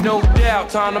doubt. No doubt,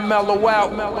 time to mellow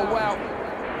out.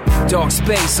 Dark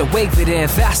space, I wavered in,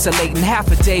 vacillating.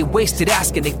 Half a day wasted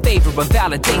asking they favor of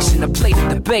validation. I played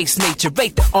at the base, nature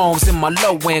rate the arms in my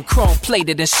low end. Chrome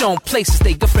plated and shown places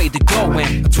they afraid to go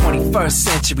in. 21st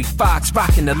century Fox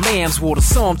rocking the lambs, wore the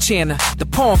psalm chanter. The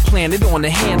palm planted on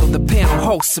the handle, the panel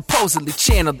host supposedly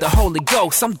channeled the Holy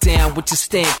Ghost. I'm down with you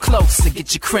staying close to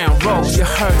get your crown rose. You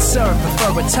heard serve,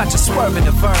 prefer a touch of swerve in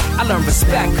the verb. I learned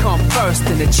respect come first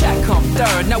and the chat come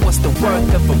third. Now what's the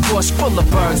worth of a bush full of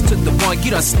birds? Took the one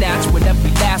you done snapped watch when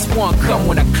every last one come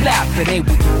when I clap. It ain't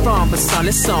where you from, but son,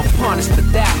 it's unpunished for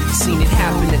that. Seen it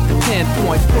happen at the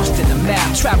pinpoint, pushed in the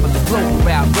map. Travel the global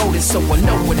route, wrote it so I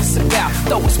know what it's about.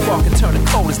 Throw a spark and turn the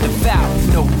cold as the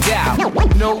valve, no doubt.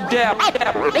 No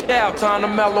doubt, time to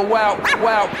mellow out,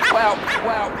 wow.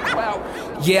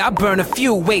 Yeah, I burn a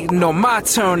few, waiting on my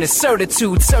turn. It's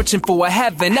certitude, searching for a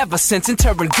heaven ever since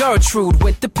interring Gertrude.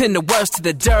 Went to pin the words to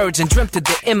the dirge and dreamt of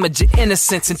the image of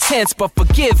innocence intense. But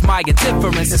forgive my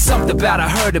indifference. There's something about I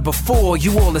heard it before.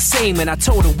 You all the same, and I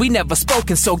told her we never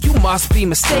spoken, so you must be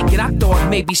mistaken. I thought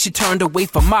maybe she turned away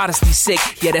for modesty's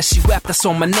sake. Yet as she wept, I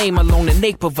saw my name along the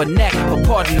nape of her neck. But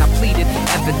pardon, I pleaded.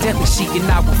 Evidently, she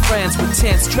and I were friends with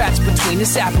 10 straps between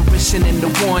this apparition and the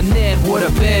one end. Would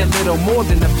have been little more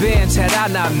than a bench had I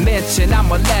not mentioned. I'm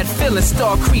a lad feeling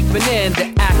start creeping in.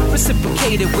 The act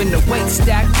reciprocated when the weight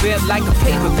stacked bent like a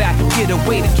paperback. Get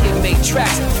away, the kid made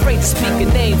tracks. Afraid to speak a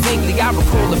name vaguely. I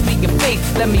recall it being fake.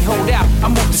 Let me hold out.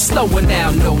 I'm moving slower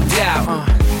now, no doubt.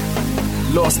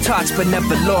 Lost touch but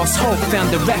never lost hope.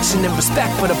 Found direction and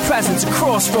respect for the presence of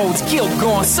crossroads. Guilt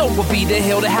gone, so will be the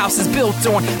hill the house is built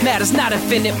on. Matter's not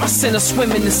infinite, my sin is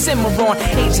swimming and simmer on.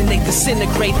 Aging they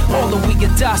disintegrate, all the we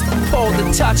get dust. Hold the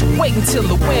touch, wait until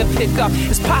the wind pick up.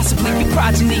 It's possibly be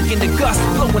progeny in the gust.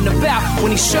 Blowing about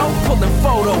when he showed, pulling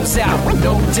photos out,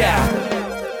 no doubt.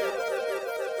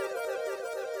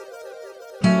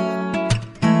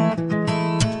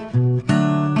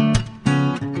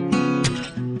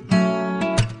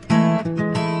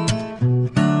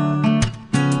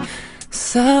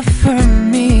 Suffer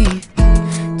me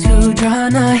to draw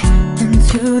nigh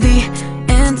unto thee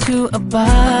and to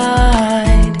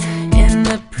abide in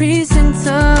the precincts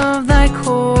of thy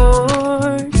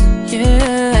court.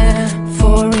 Yeah,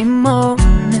 for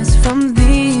remoteness from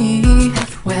thee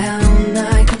hath well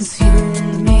nigh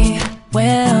consumed me,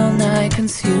 well nigh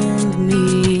consumed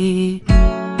me.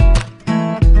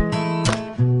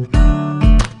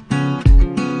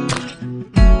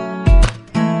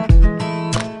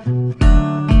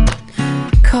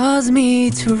 Cause me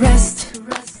to rest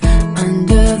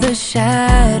under the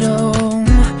shadow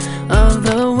of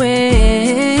the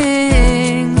wings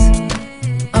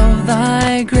of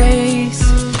thy grace.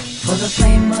 For the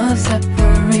flame of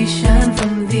separation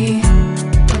from thee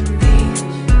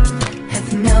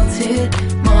hath melted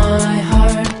my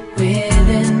heart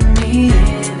within me.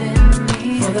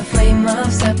 For the flame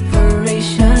of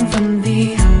separation from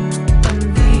thee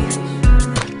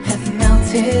hath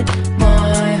melted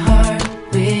my heart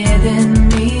within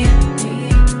me.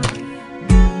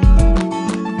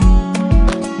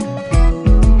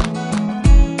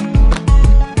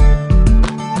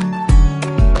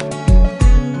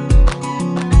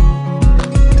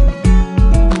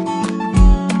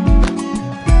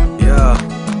 Yeah,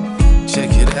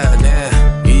 check it out now.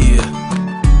 Yeah.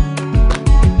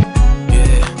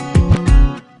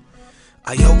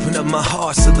 I open up my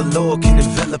heart so the Lord can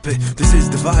envelop it. This is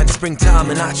divine springtime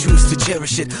and I choose to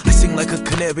cherish it. I sing like a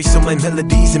canary so my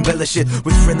melodies embellish it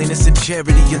with friendliness and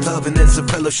charity and love and then some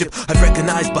fellowship. I've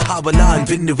recognized Baha'u'llah and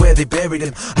been to where they buried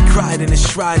him. I cried in his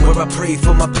shrine where I prayed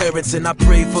for my parents, and I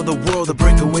prayed for the world to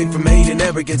break away from hate and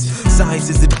arrogance. Science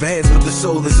is advanced but the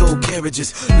soul is old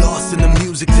carriages. Lost in the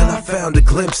music till I found a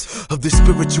glimpse of the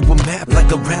spiritual map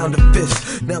like a round of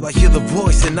fists. Now I hear the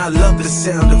voice and I love the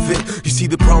sound of it. You see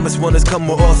the promised one has come,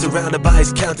 we're all surrounded by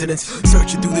his countenance.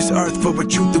 Searching through this earth for a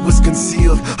truth that was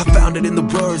concealed. I found it in the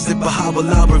words that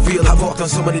Baha'u'llah revealed. I've walked on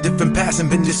so many different paths and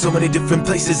been to so many different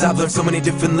places. I've learned so many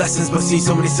different lessons but seen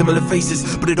so many similar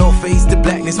faces. But it all fades to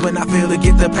blackness when I fail to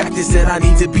get the practice that I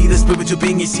need to be the spiritual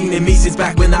being you've seen in me since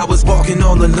back when I was walking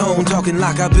all alone. Talking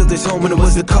like I built this home when it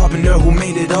was the carpenter who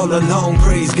made it all alone.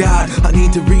 Praise God, I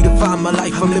need to redefine my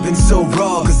life. I'm living so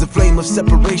raw cause the flame of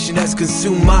separation has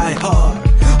consumed my heart.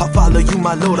 I'll follow you,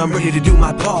 my Lord, I'm ready to do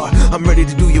my part. I'm ready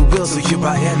to do your will, so here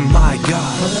I am, my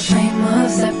God. For the flame of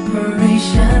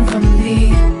separation from thee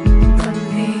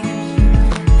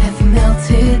hath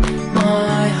melted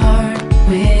my heart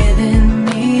within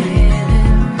me.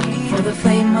 For the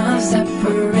flame of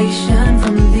separation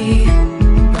from thee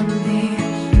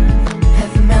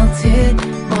hath melted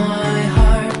my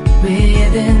heart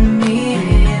within me.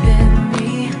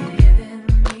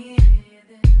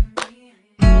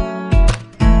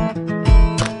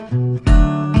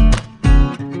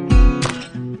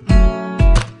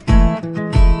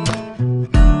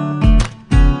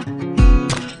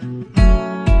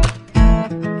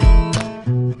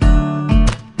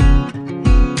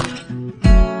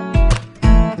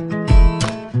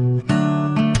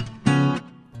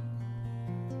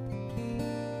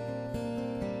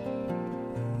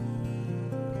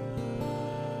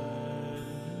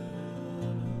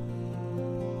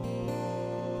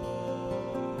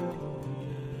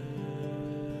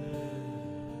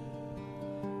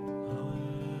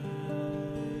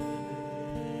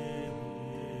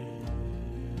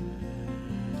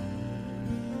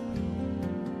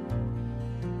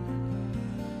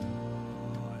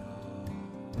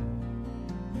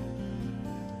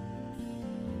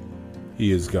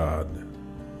 He is God.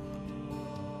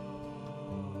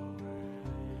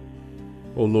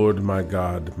 O Lord my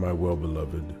God, my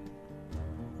well-beloved,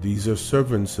 these are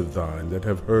servants of thine that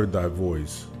have heard thy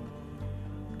voice,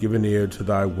 given ear to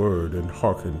thy word, and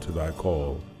hearkened to thy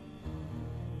call.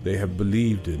 They have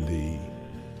believed in thee,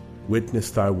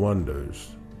 witnessed thy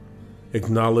wonders,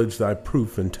 acknowledged thy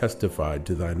proof, and testified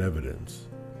to thine evidence.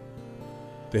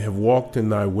 They have walked in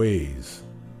thy ways,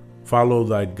 followed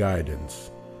thy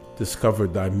guidance,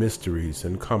 discovered thy mysteries,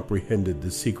 and comprehended the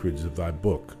secrets of thy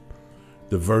book,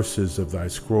 the verses of thy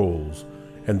scrolls,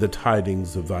 and the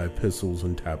tidings of thy epistles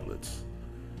and tablets.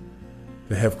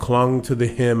 They have clung to the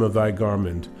hem of thy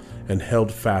garment, and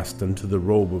held fast unto the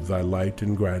robe of thy light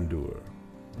and grandeur.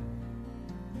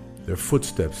 Their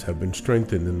footsteps have been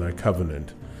strengthened in thy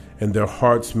covenant, and their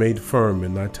hearts made firm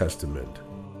in thy testament.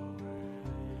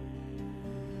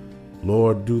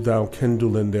 Lord, do thou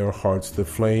kindle in their hearts the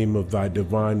flame of thy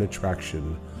divine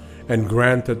attraction, and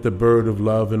grant that the bird of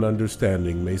love and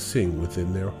understanding may sing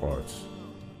within their hearts.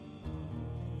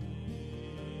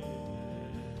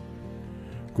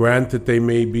 Grant that they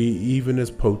may be even as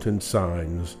potent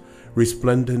signs,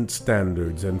 resplendent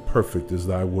standards, and perfect as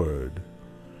thy word.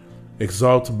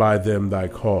 Exalt by them thy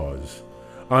cause.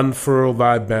 Unfurl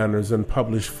thy banners, and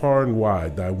publish far and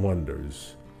wide thy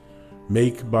wonders.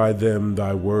 Make by them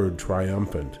thy word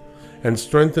triumphant, and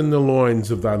strengthen the loins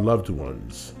of thy loved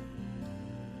ones.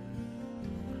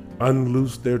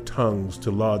 Unloose their tongues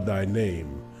to laud thy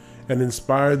name, and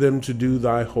inspire them to do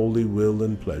thy holy will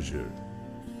and pleasure.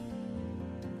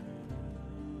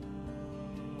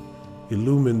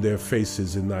 Illumine their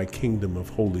faces in thy kingdom of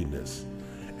holiness,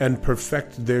 and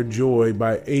perfect their joy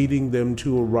by aiding them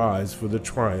to arise for the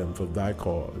triumph of thy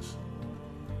cause.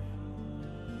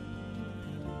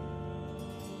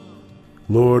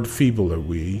 Lord, feeble are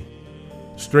we.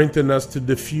 Strengthen us to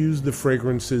diffuse the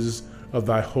fragrances of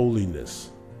thy holiness.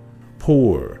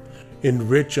 Pour,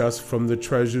 enrich us from the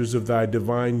treasures of thy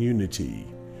divine unity.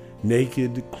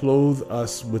 Naked, clothe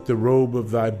us with the robe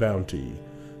of thy bounty.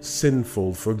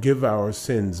 Sinful, forgive our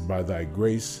sins by thy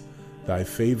grace, thy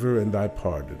favor, and thy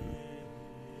pardon.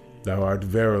 Thou art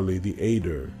verily the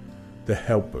aider, the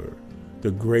helper,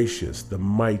 the gracious, the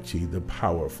mighty, the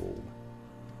powerful.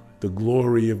 The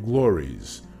glory of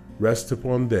glories rest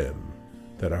upon them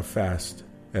that are fast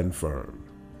and firm.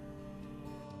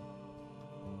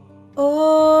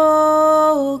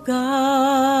 O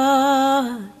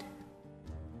God,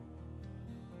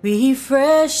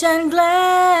 refresh and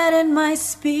gladden my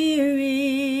spirit,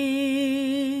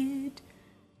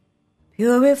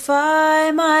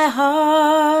 purify my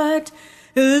heart,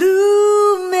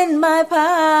 illumine my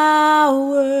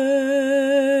powers.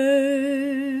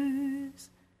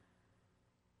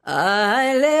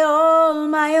 I lay all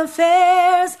my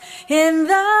affairs in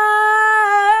thy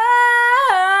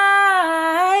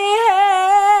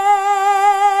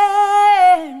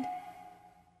hand.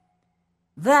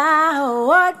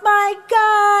 Thou art my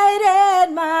guide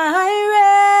and my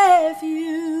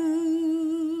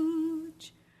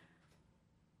refuge.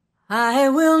 I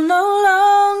will no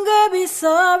longer be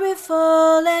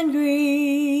sorrowful and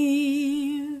grieved.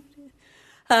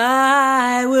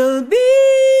 I will be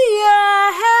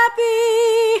a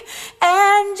happy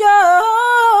and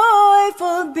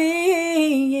joyful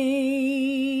being.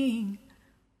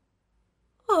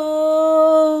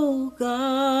 Oh God,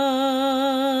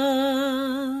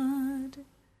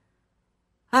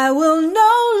 I will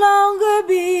no longer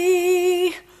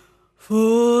be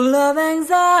full of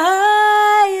anxiety,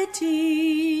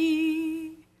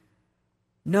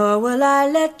 nor will I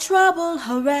let trouble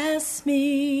harass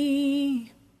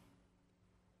me.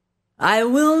 I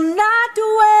will not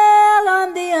dwell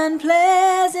on the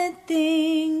unpleasant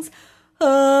things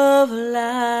of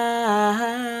life.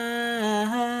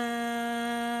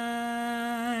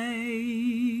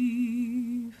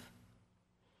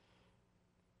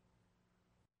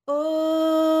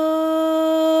 Oh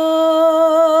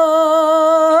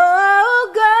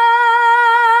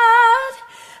God,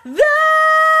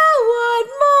 thou art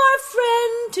more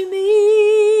friend to me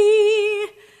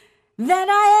than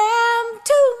I am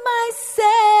to myself.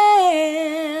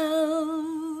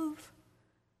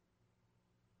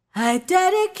 I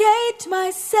dedicate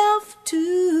myself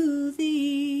to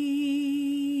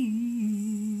thee,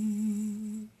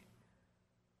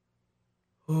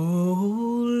 O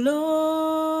Lord.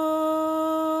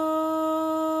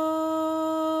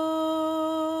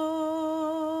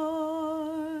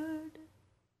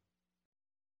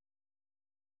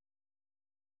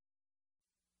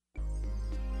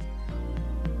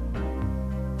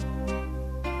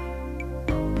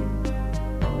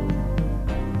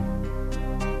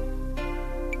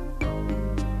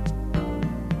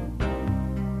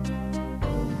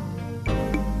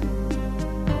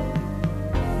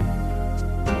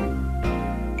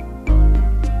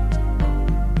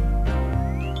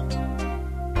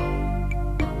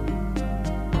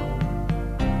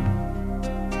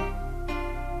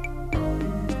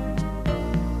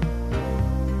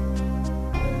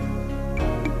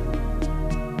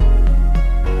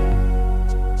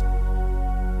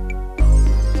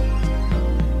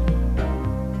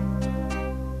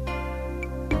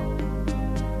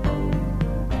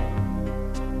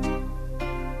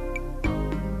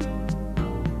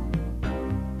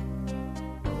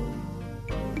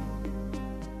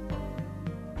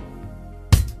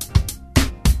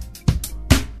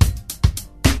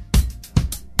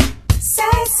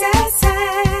 Say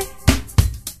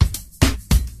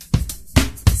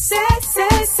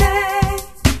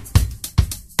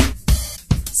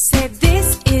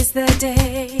this is the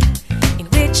day in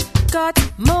which God's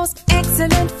most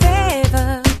excellent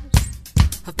favors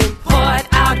have been poured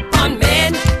out on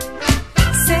men.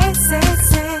 Say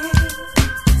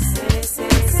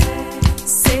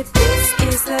this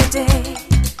is the day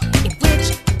in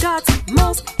which God's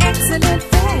most excellent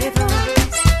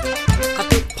favors have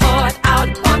been poured out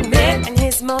on men, and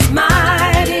His most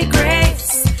mighty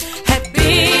grace had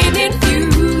been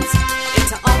infused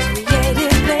into all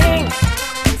created things.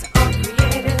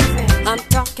 I'm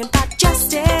talking about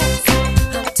justice.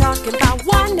 I'm talking about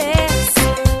oneness.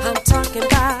 I'm talking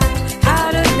about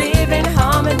how to live in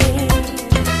harmony.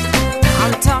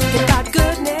 I'm talking about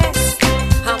goodness.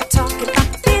 I'm talking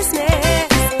about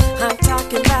business. I'm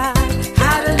talking about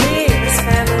how to live as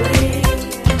family.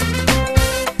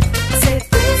 Say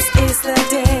this is the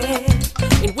day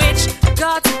in which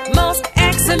God's most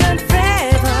excellent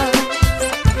favors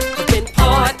have been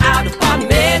poured out upon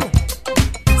men.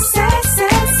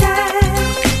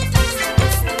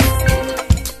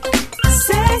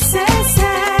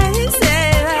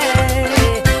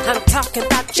 I'm talking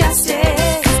about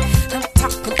justice. I'm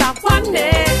talking about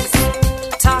oneness.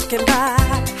 Talking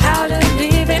about how to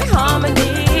live in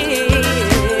harmony.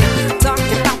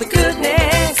 Talking about the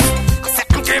goodness. I said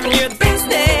I'm giving you the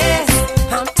business.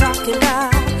 I'm talking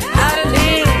about how to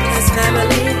live as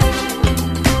family.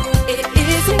 It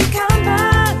is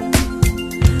incumbent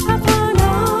upon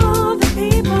all the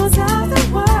peoples of the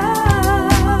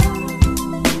world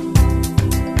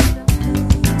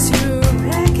to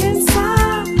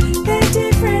reconcile their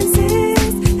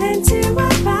differences and to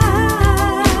abide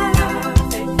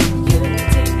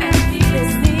unity and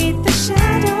peace beneath the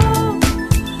shadow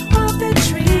of the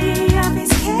tree of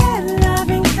His care,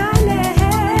 loving kindness.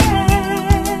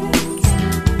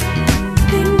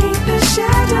 Beneath the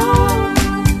shadow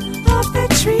of the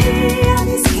tree of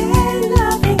His care,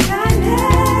 loving kindness.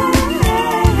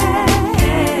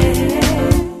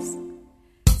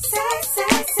 Say.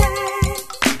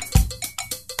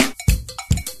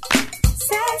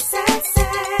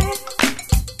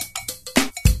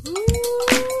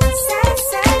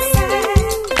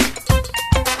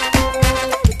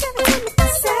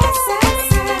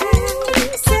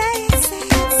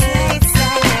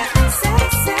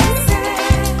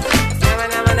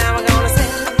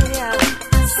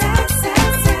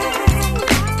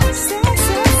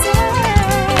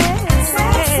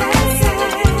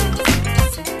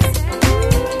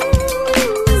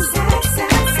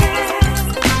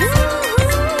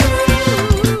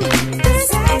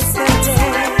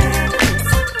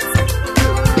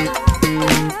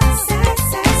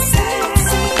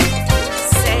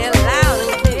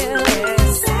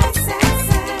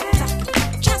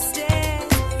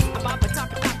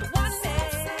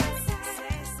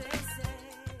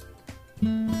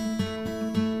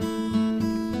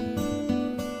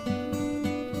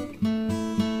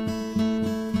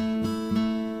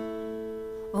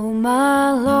 Oh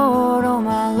my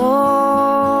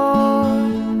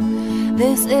Lord,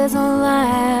 this is a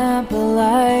lamp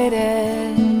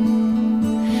lighted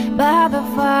by the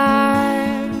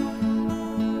fire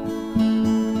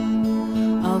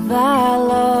of thy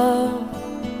love,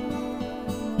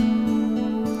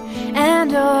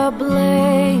 and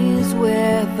ablaze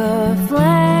with the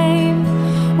flame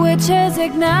which is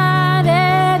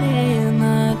ignited in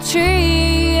the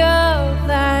tree of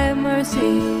thy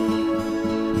mercy.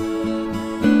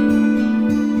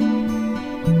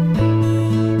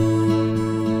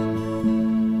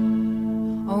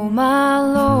 Oh my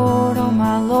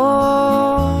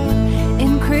Lord,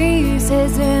 increase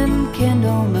His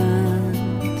enkindlement,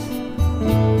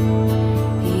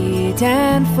 heat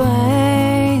and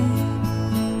flame,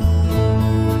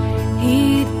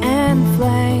 heat and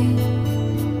flame,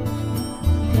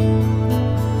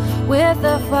 with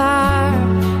the fire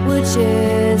which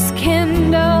is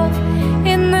kindled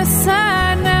in the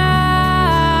sunlight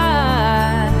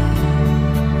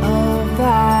of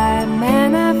thy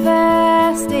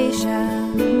manifestation.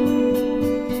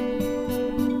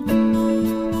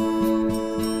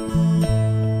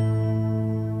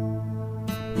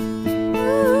 Ooh.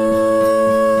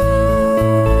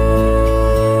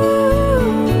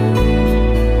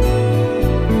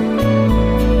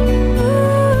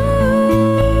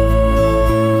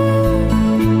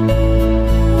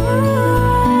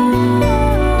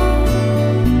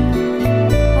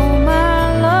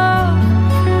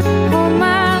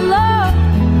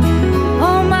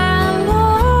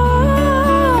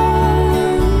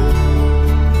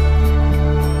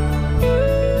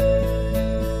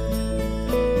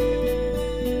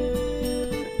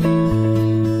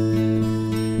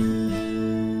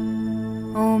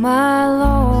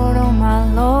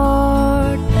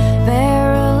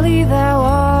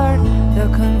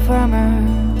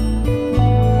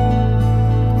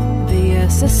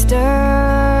 sister,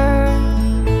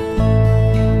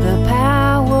 the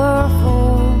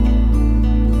powerful,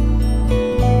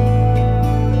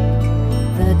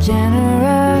 the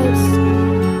generous,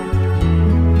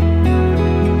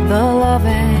 the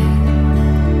loving.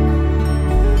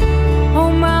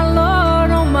 Oh my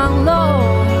Lord,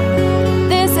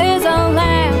 this is a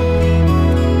lamp,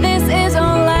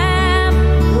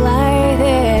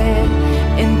 lighted.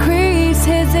 Increase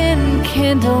his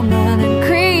enkindlement,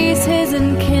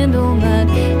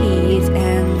 heat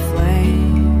and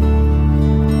flame.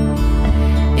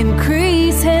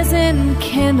 Increase his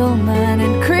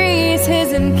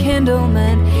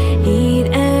enkindlement, heat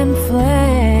and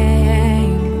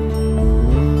flame.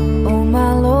 Oh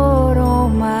my Lord, oh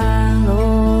my Lord.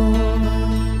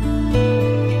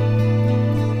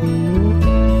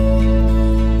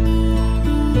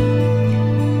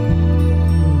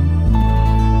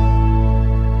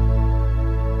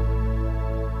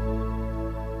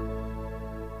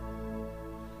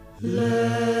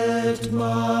 Let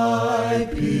my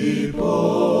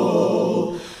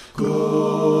people go.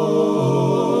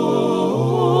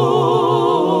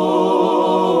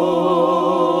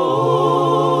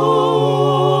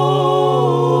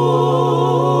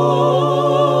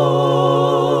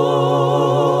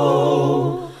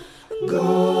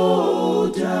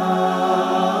 Go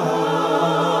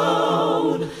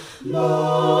down,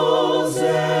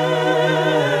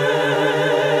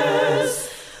 Moses,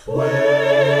 way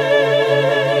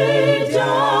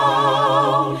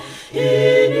down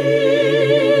in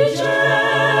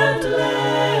Egypt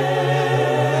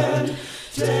land.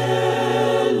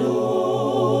 Tell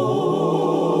old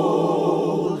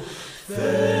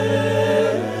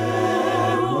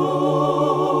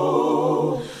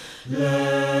Pharaoh,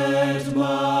 let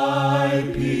my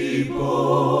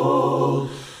people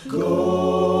go.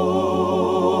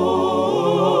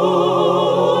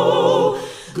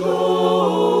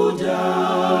 Go down,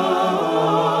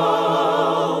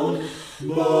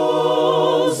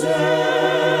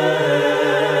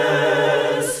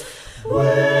 Moses, way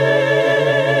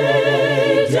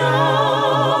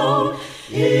down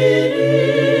in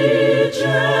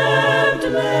Egypt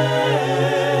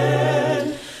land.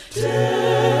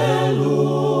 Tell old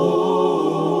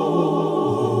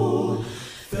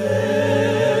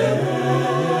Pharaoh.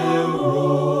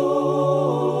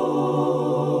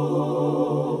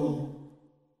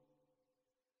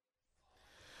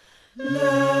 Let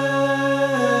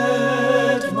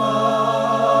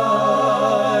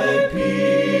my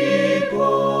people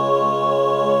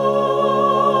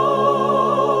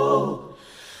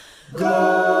go.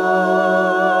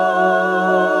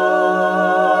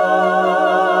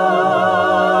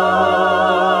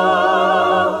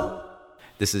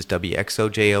 This is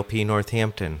WXOJLP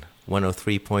Northampton,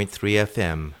 103.3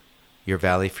 FM, your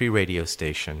Valley Free Radio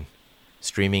station,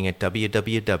 streaming at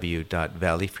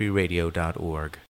www.valleyfreeradio.org.